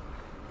you.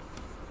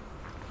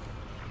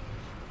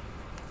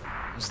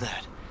 What's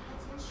that?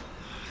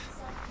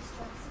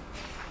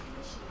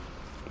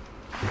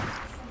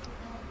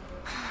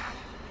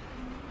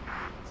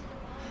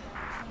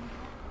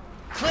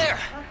 Claire!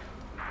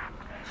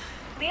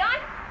 Leon?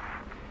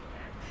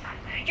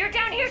 You're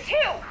down here too!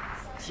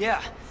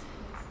 Yeah,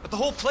 but the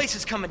whole place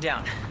is coming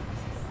down.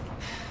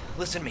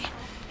 Listen to me.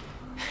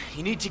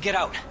 You need to get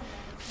out.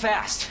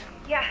 Fast.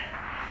 Yeah.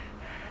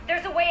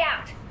 There's a way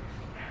out.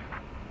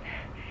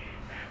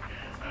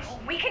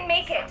 We can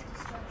make it.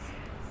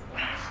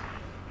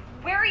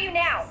 Where are you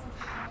now?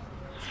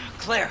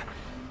 Claire,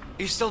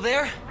 are you still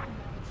there?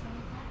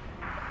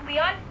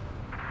 Leon?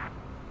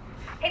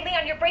 Hey,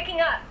 Leon, you're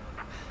breaking up.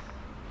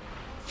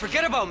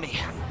 Forget about me.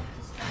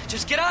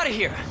 Just get out of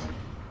here.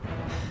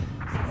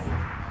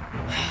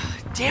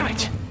 Damn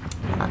it.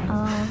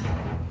 Uh-oh.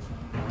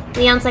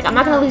 Leon's like, I'm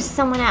not gonna lose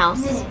someone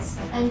else. Minutes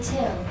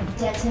until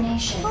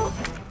detonation.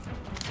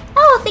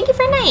 Oh, thank you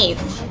for a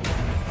knife.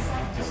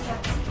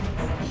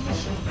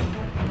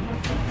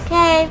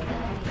 Okay.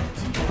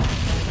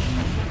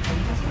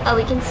 Oh,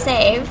 we can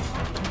save.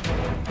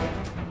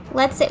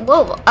 Let's say,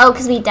 whoa, oh,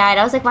 because we died.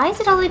 I was like, why is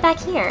it all the way back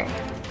here?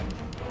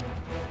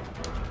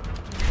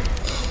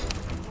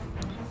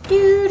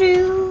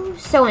 Doo-doo.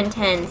 So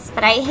intense,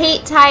 but I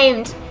hate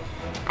timed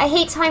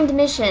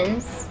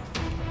missions.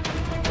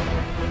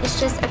 It's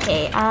just,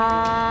 okay,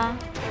 I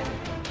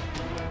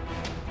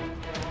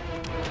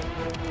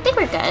think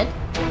we're good.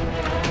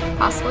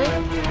 Possibly.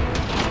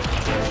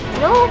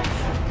 Nope.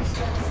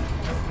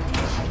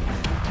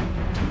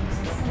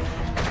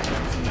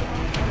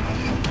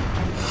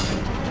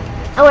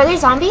 Oh, are there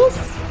zombies?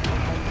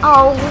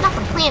 Oh, not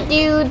the plant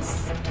dudes.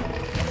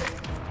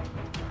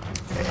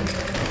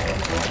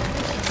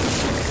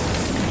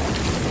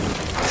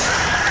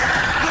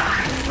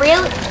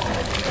 Really?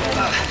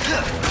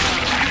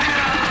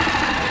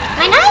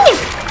 My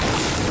knife!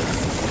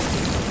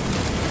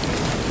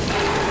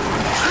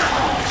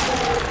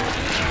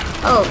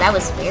 Oh, that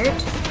was weird.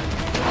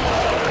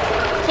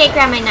 Can't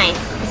grab my knife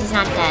because he's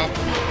not dead.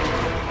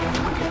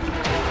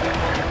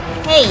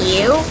 Hey,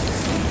 you.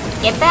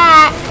 Get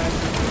back.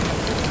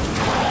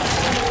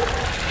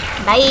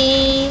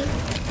 Bye.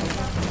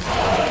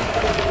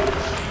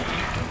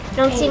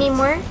 Don't see any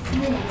more?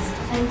 Minutes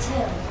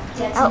until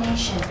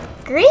detonation.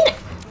 Great.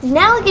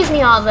 Now it gives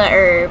me all the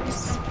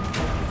herbs.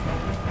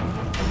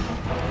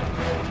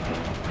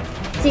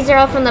 These are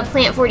all from the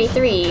plant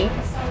 43.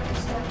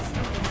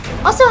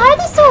 Also, how are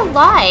they still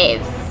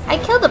alive? I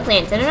killed the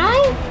plant, didn't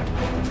I?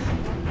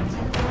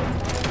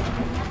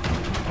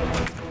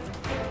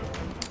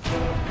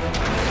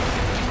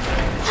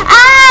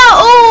 Ah!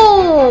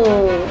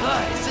 Oh!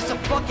 Is this a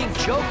fucking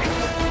joke?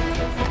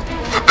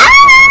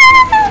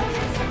 Ah!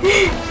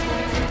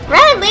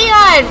 Run,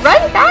 Leon!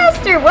 Run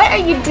faster! What are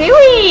you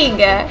doing?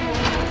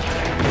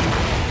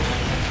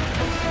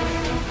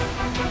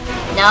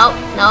 Nope,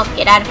 nope,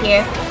 get out of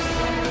here.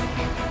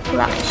 Pull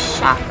out my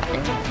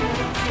shotgun.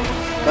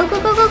 Go, go,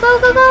 go, go, go,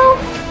 go, go!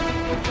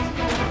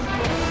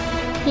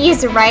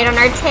 He's right on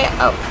our tail.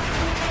 Oh.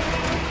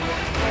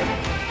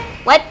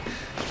 What?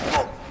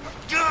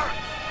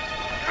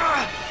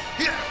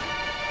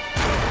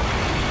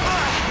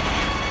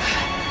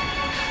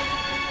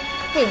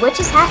 Wait, what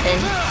just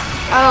happened?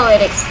 Oh,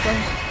 it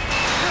exploded.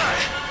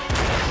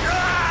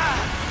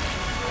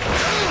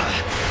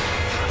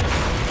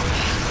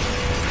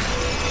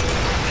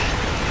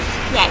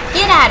 Yeah,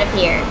 get out of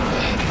here.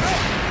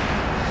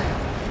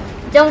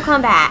 Don't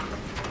come back.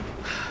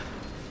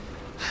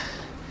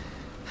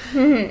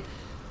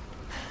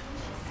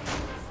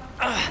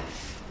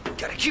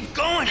 Gotta keep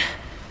going.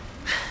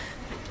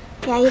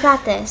 Yeah, you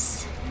got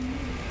this.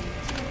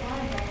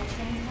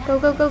 Go,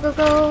 go, go, go,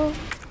 go.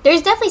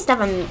 There's definitely stuff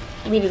I'm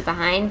leaving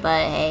behind,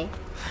 but hey.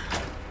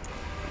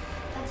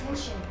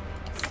 Attention.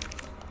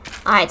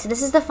 Alright, so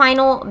this is the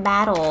final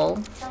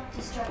battle.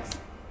 Self-destruct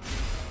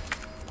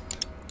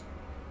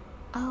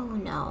Oh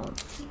no.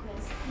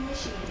 sequence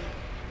initiated.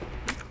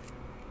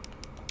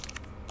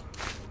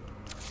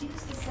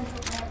 Use the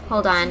central pathway.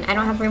 Hold on, I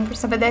don't have room for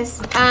some of this.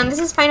 This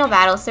is final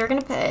battle, so we're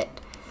gonna put...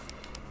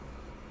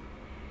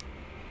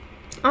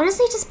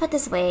 Honestly, just put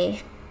this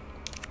away.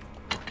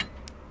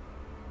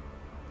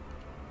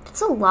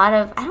 That's a lot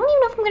of... I don't even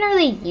know if I'm gonna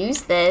really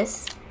use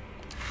this.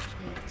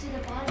 To the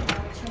bottom of the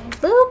train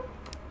Boop.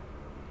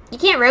 You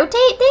can't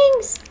rotate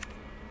things?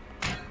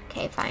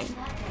 Okay, fine.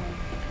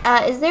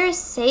 platform. Is there a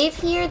save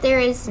here? There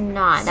is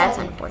not. That's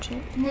 7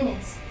 unfortunate.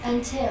 minutes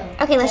until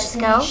Okay, let's just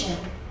go. detonation.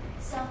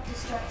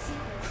 Self-destruct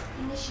sequence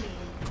initiated.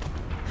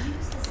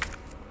 Use the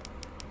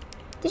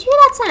Did you hear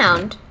that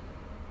sound?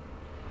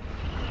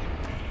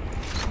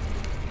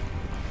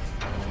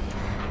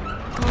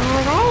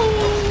 Alright.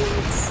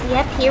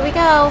 Yep, here we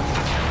go.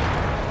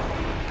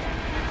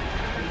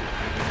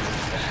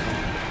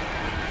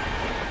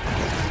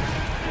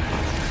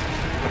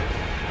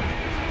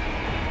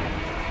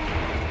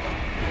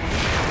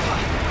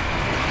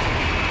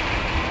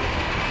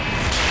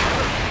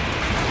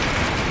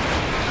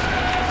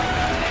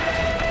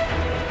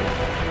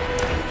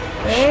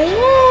 There he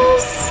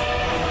is.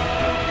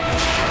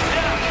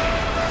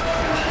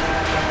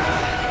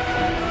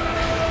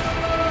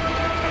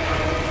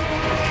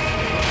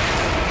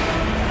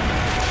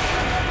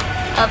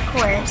 Of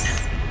course.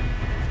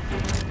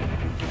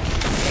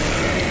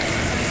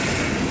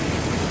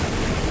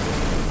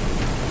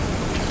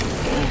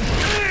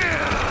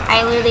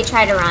 I literally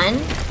try to run.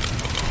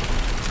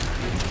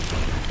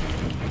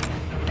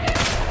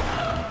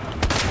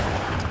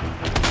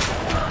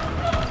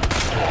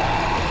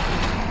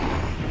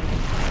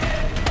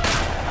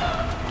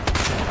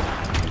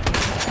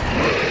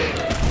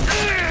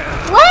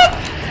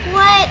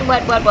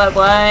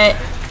 What?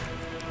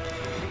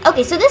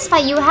 Okay, so this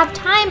fight, you have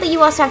time, but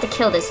you also have to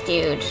kill this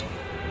dude.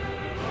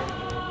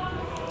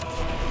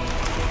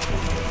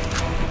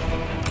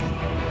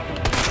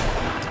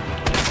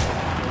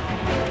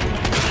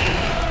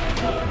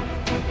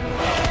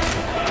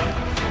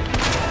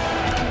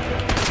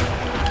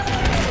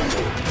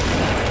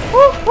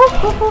 Woo, woo,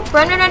 woo, woo.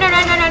 Run,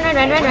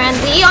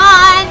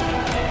 Leon!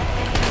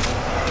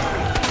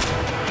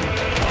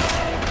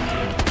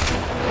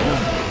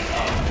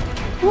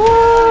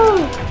 Woo!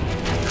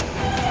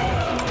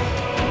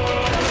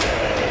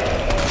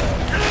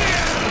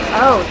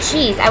 Oh,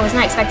 jeez, I was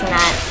not expecting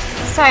that.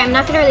 Sorry, I'm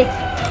not gonna really...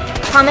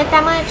 comment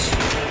that much?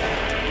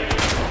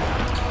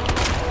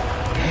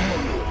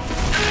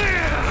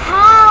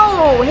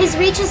 How? His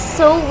reach is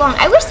so long.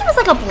 I wish there was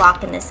like a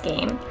block in this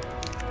game.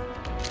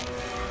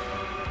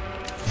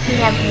 We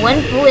have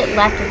one bullet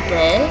left of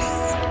this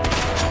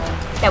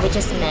that we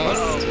just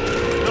missed.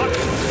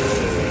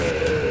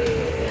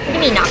 What do you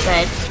mean not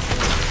good?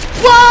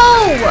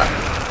 Whoa!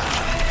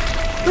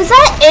 Was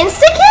that an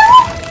insta-kill?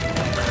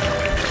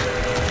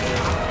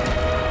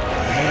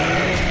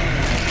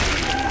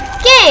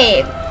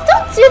 Gabe,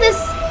 don't do this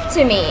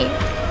to me.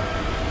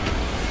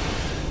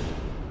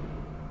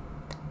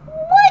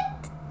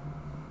 What?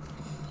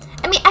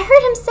 I mean, I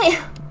heard him say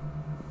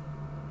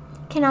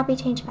cannot be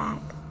changed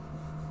back.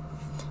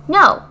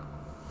 No.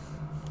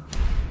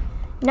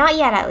 Not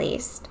yet, at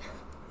least.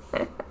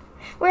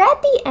 We're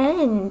at the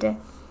end.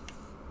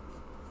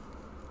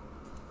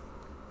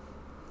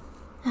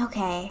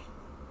 Okay.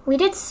 We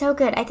did so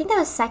good. I think that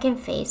was second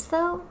phase,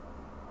 though.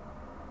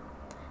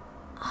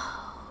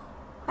 Oh.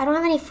 I don't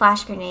have any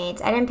flash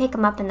grenades. I didn't pick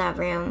them up in that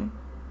room.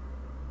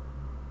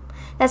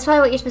 That's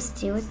probably what you're supposed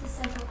to do with this.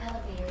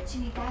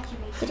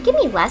 Did it give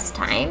me less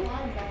time?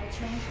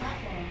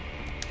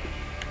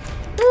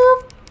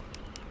 Boop.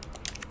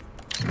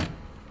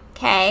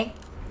 Okay.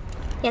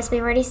 Yes,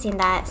 we've already seen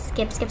that.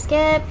 Skip, skip,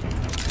 skip.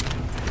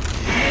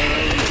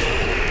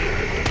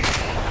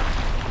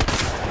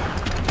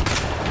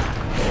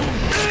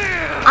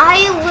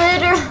 I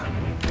literally...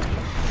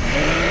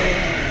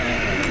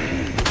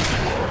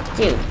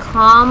 Dude,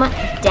 calm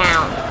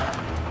down.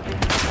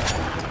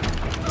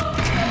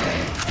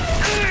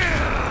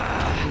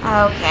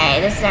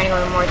 Okay, this is starting to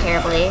go more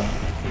terribly.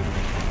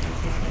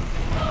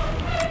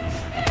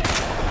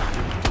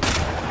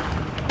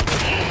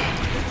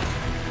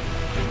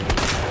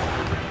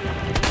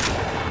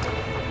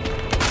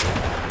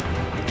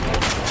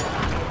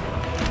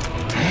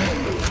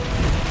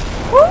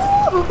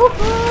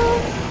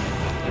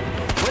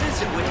 What is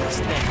it with this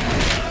thing?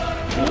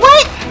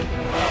 What?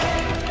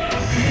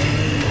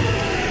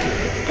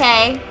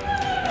 Okay.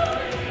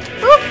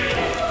 Oop.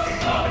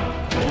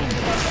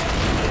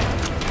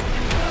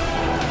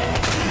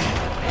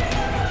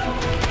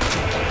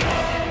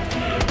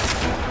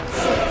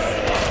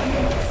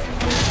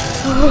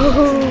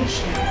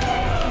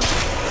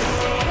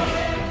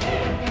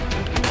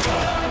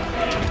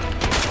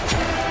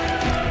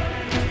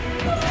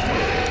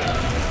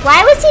 Why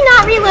was he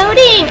not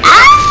reloading?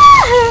 Ah!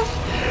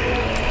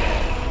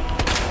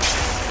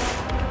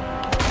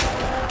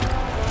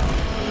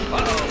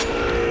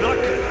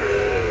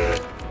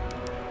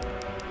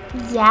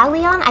 Yeah,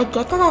 Leon, I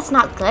get that that's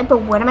not good,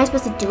 but what am I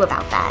supposed to do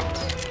about that?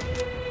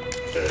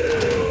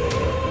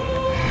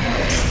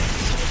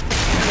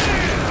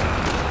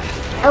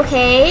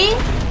 Okay.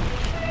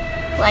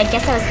 Well, I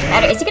guess that was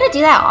better. Is he gonna do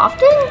that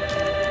often?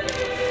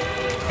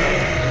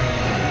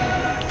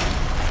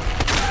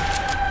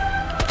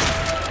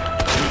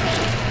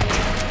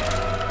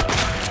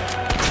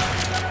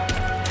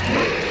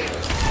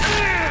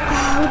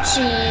 Oh,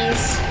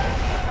 jeez.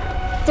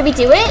 Did we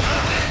do it?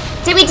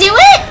 Did we do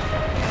it?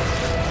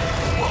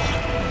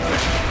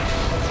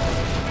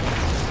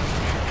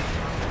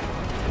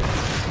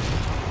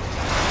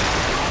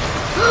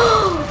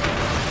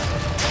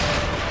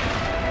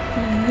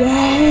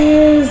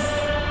 Yes!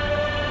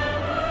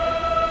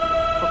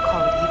 We'll call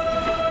it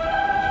even.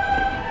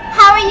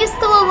 How are you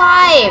still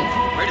alive?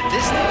 Where did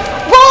this thing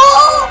come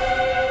Whoa!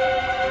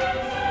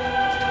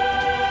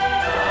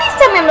 Please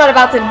tell me I'm not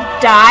about to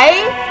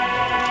die.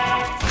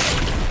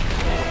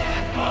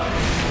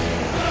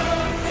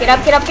 Get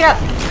up, get up, get up.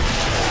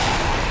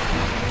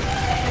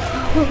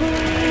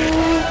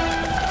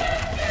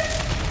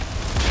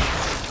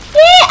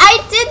 See, I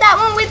did that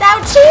one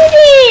without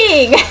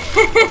cheating!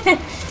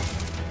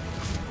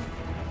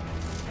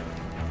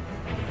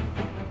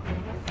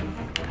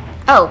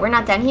 Oh, we're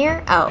not done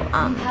here? Oh,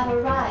 You have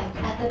arrived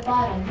at the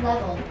bottom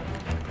level.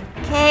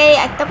 Okay,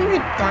 I thought we were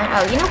done.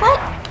 Oh, you know what?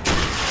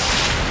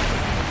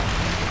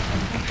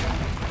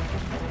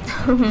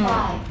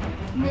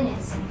 5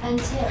 minutes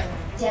until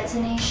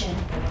detonation.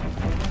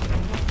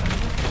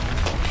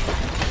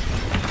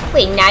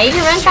 Wait, now you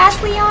can run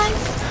fast, Leon?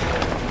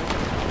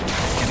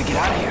 Gotta get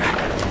out of here.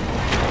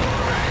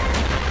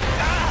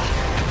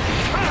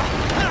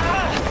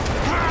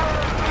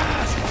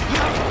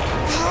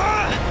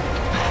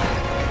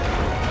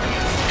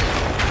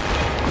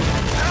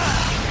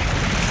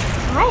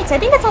 Alright, so I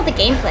think that's all the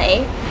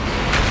gameplay.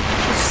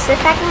 Just sit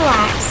back and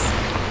relax.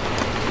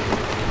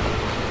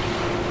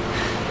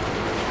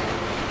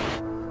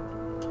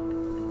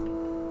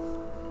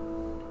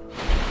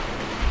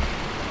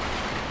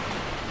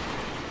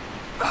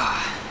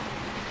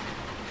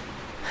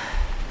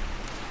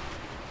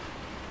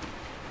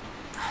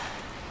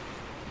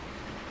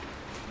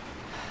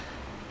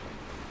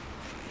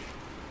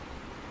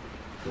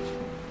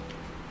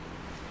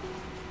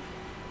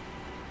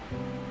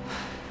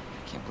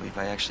 Can't believe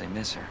I actually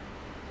miss her.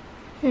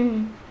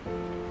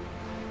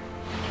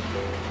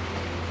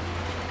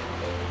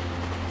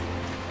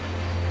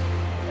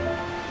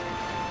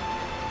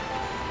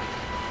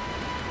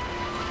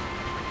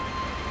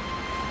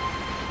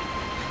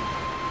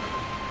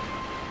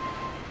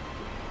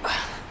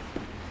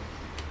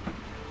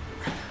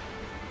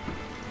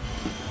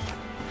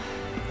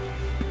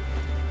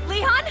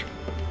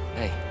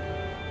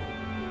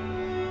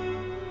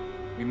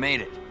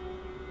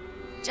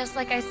 just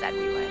like I said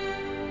we would.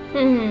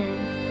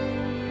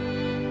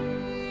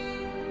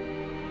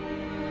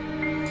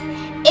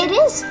 It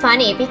is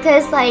funny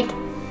because, like,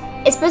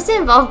 it's supposed to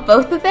involve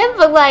both of them,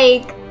 but,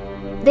 like,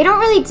 they don't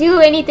really do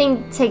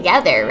anything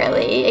together,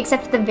 really,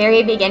 except at the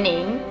very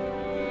beginning.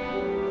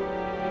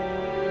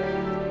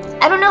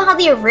 I don't know how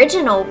the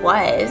original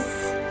was,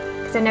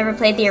 because I've never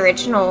played the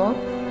original.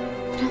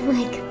 But I'm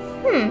like,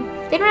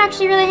 they don't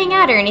actually really hang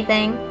out or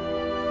anything.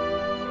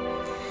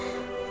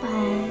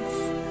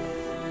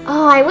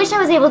 Oh, I wish I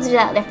was able to do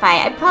that other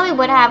fight. I probably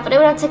would have, but it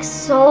would have taken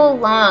so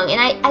long. And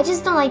I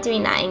just don't like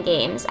doing that in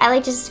games. I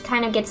like just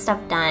kind of get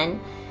stuff done.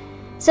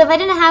 So if I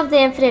didn't have the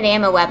infinite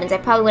ammo weapons, I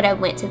probably would have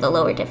went to the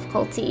lower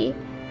difficulty.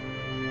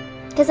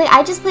 Because like,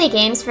 I just play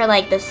games for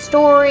like the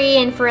story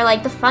and for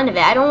like the fun of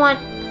it.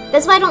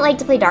 That's why I don't like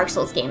to play Dark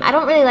Souls game. I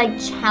don't really like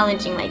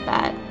challenging like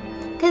that.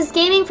 Because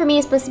gaming for me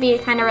is supposed to be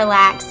kind of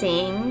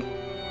relaxing.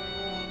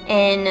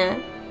 And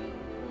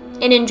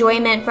an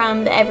enjoyment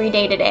from the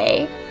everyday to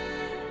day.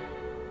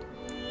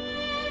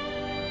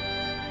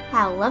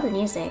 Wow, love the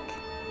music.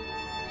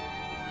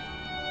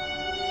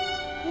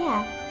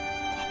 Yeah.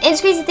 And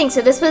it's crazy to think,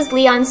 so this was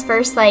Leon's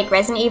first, like,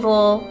 Resident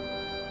Evil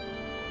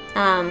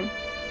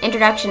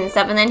introduction and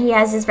stuff, and then he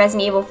has his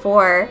Resident Evil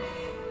 4.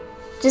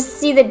 Just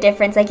see the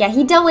difference. Like, yeah,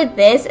 he dealt with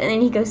this, and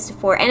then he goes to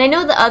 4. And I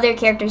know the other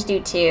characters do,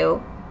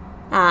 too.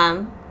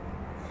 I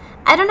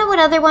don't know what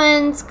other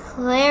ones.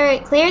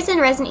 Claire's in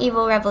Resident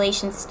Evil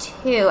Revelations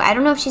 2. I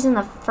don't know if she's in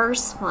the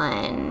first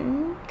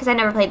one, because I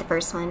never played the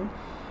first one.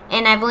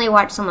 And I've only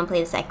watched someone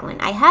play the second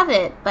one. I have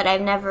it, but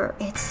I've never...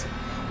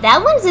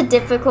 That one's a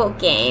difficult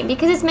game,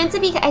 because it's meant to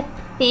be, I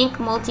think,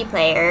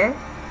 multiplayer.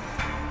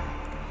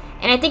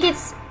 And I think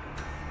it's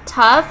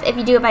tough if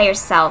you do it by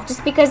yourself,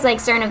 just because,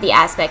 like, certain of the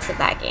aspects of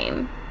that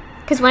game.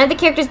 Because one of the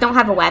characters don't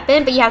have a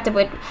weapon, but you have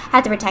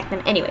to protect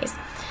them anyways.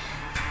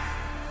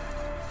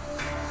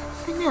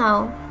 But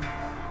no.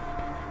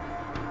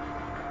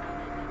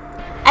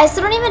 I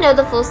still don't even know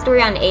the full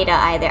story on Ada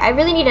either. I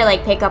really need to,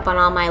 like, pick up on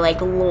all my,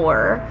 like,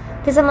 lore.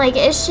 Because I'm like,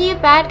 is she a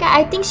bad guy?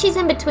 I think she's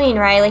in between,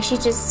 right? Like, she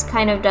just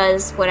kind of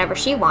does whatever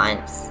she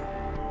wants.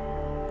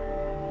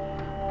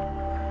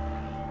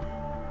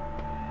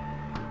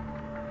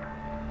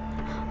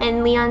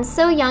 And Leon's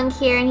so young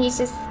here, and he's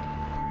just...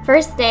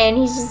 First day, and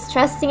he's just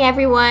trusting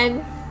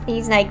everyone.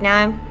 He's like,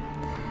 nah, I'm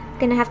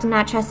gonna have to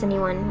not trust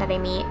anyone that I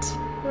meet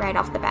right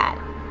off the bat.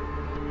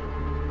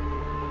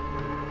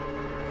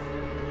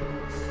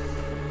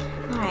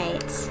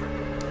 Alright.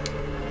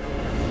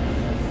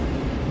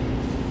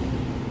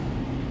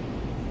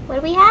 What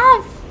do we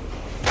have?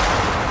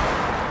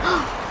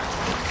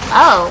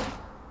 Oh.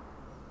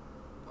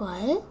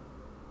 What?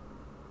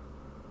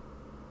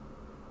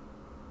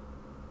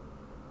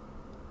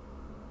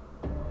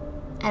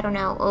 I don't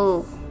know.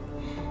 Oh.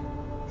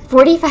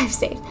 45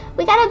 saved.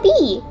 We got a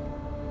B.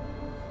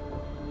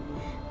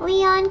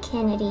 Leon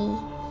Kennedy.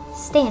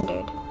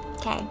 Standard.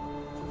 Okay.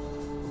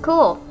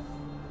 Cool.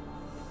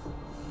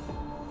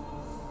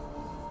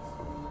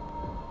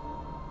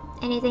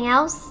 Anything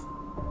else?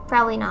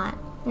 Probably not.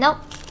 Nope.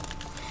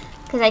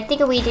 Because I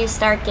think if we do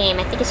start game,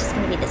 I think it's just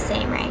going to be the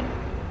same, right?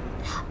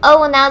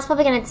 Oh, well now it's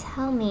probably going to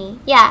tell me.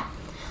 Yeah.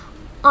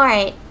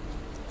 Alright.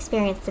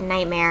 Experienced a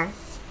nightmare.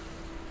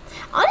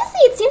 Honestly,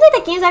 it seems like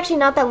that game's actually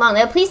not that long.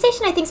 The police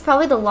station, I think, is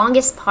probably the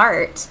longest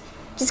part.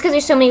 Just because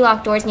there's so many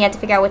locked doors and you have to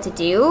figure out what to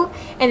do.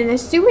 And then the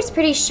sewer's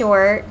pretty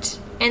short.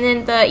 And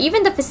then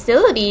even the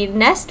facility,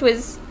 Nest,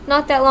 was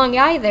not that long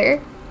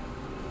either.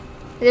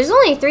 There's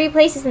only 3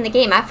 places in the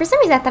game. For some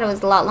reason, I thought it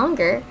was a lot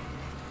longer.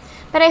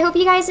 But I hope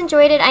you guys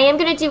enjoyed it. I am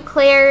going to do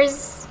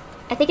Claire's,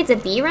 I think it's a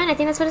B run. I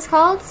think that's what it's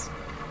called.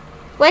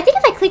 Well, I think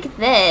if I click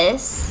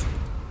this...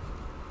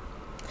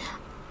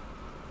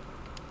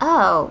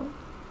 Oh.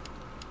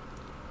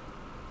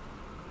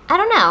 I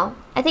don't know.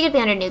 I think it'd be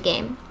under new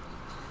game.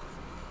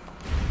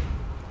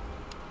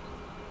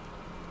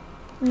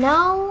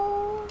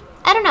 No?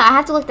 I don't know. I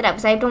have to look that up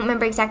because I don't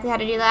remember exactly how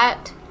to do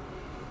that.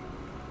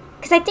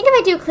 Because I think if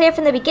I do Claire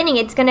from the beginning,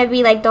 it's going to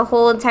be like the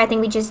whole entire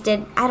thing we just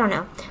did. I don't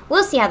know.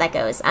 We'll see how that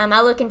goes.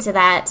 I'll look into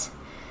that.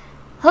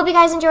 Hope you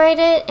guys enjoyed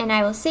it, and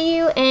I will see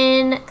you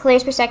in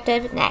Claire's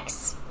perspective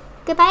next.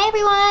 Goodbye,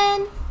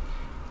 everyone!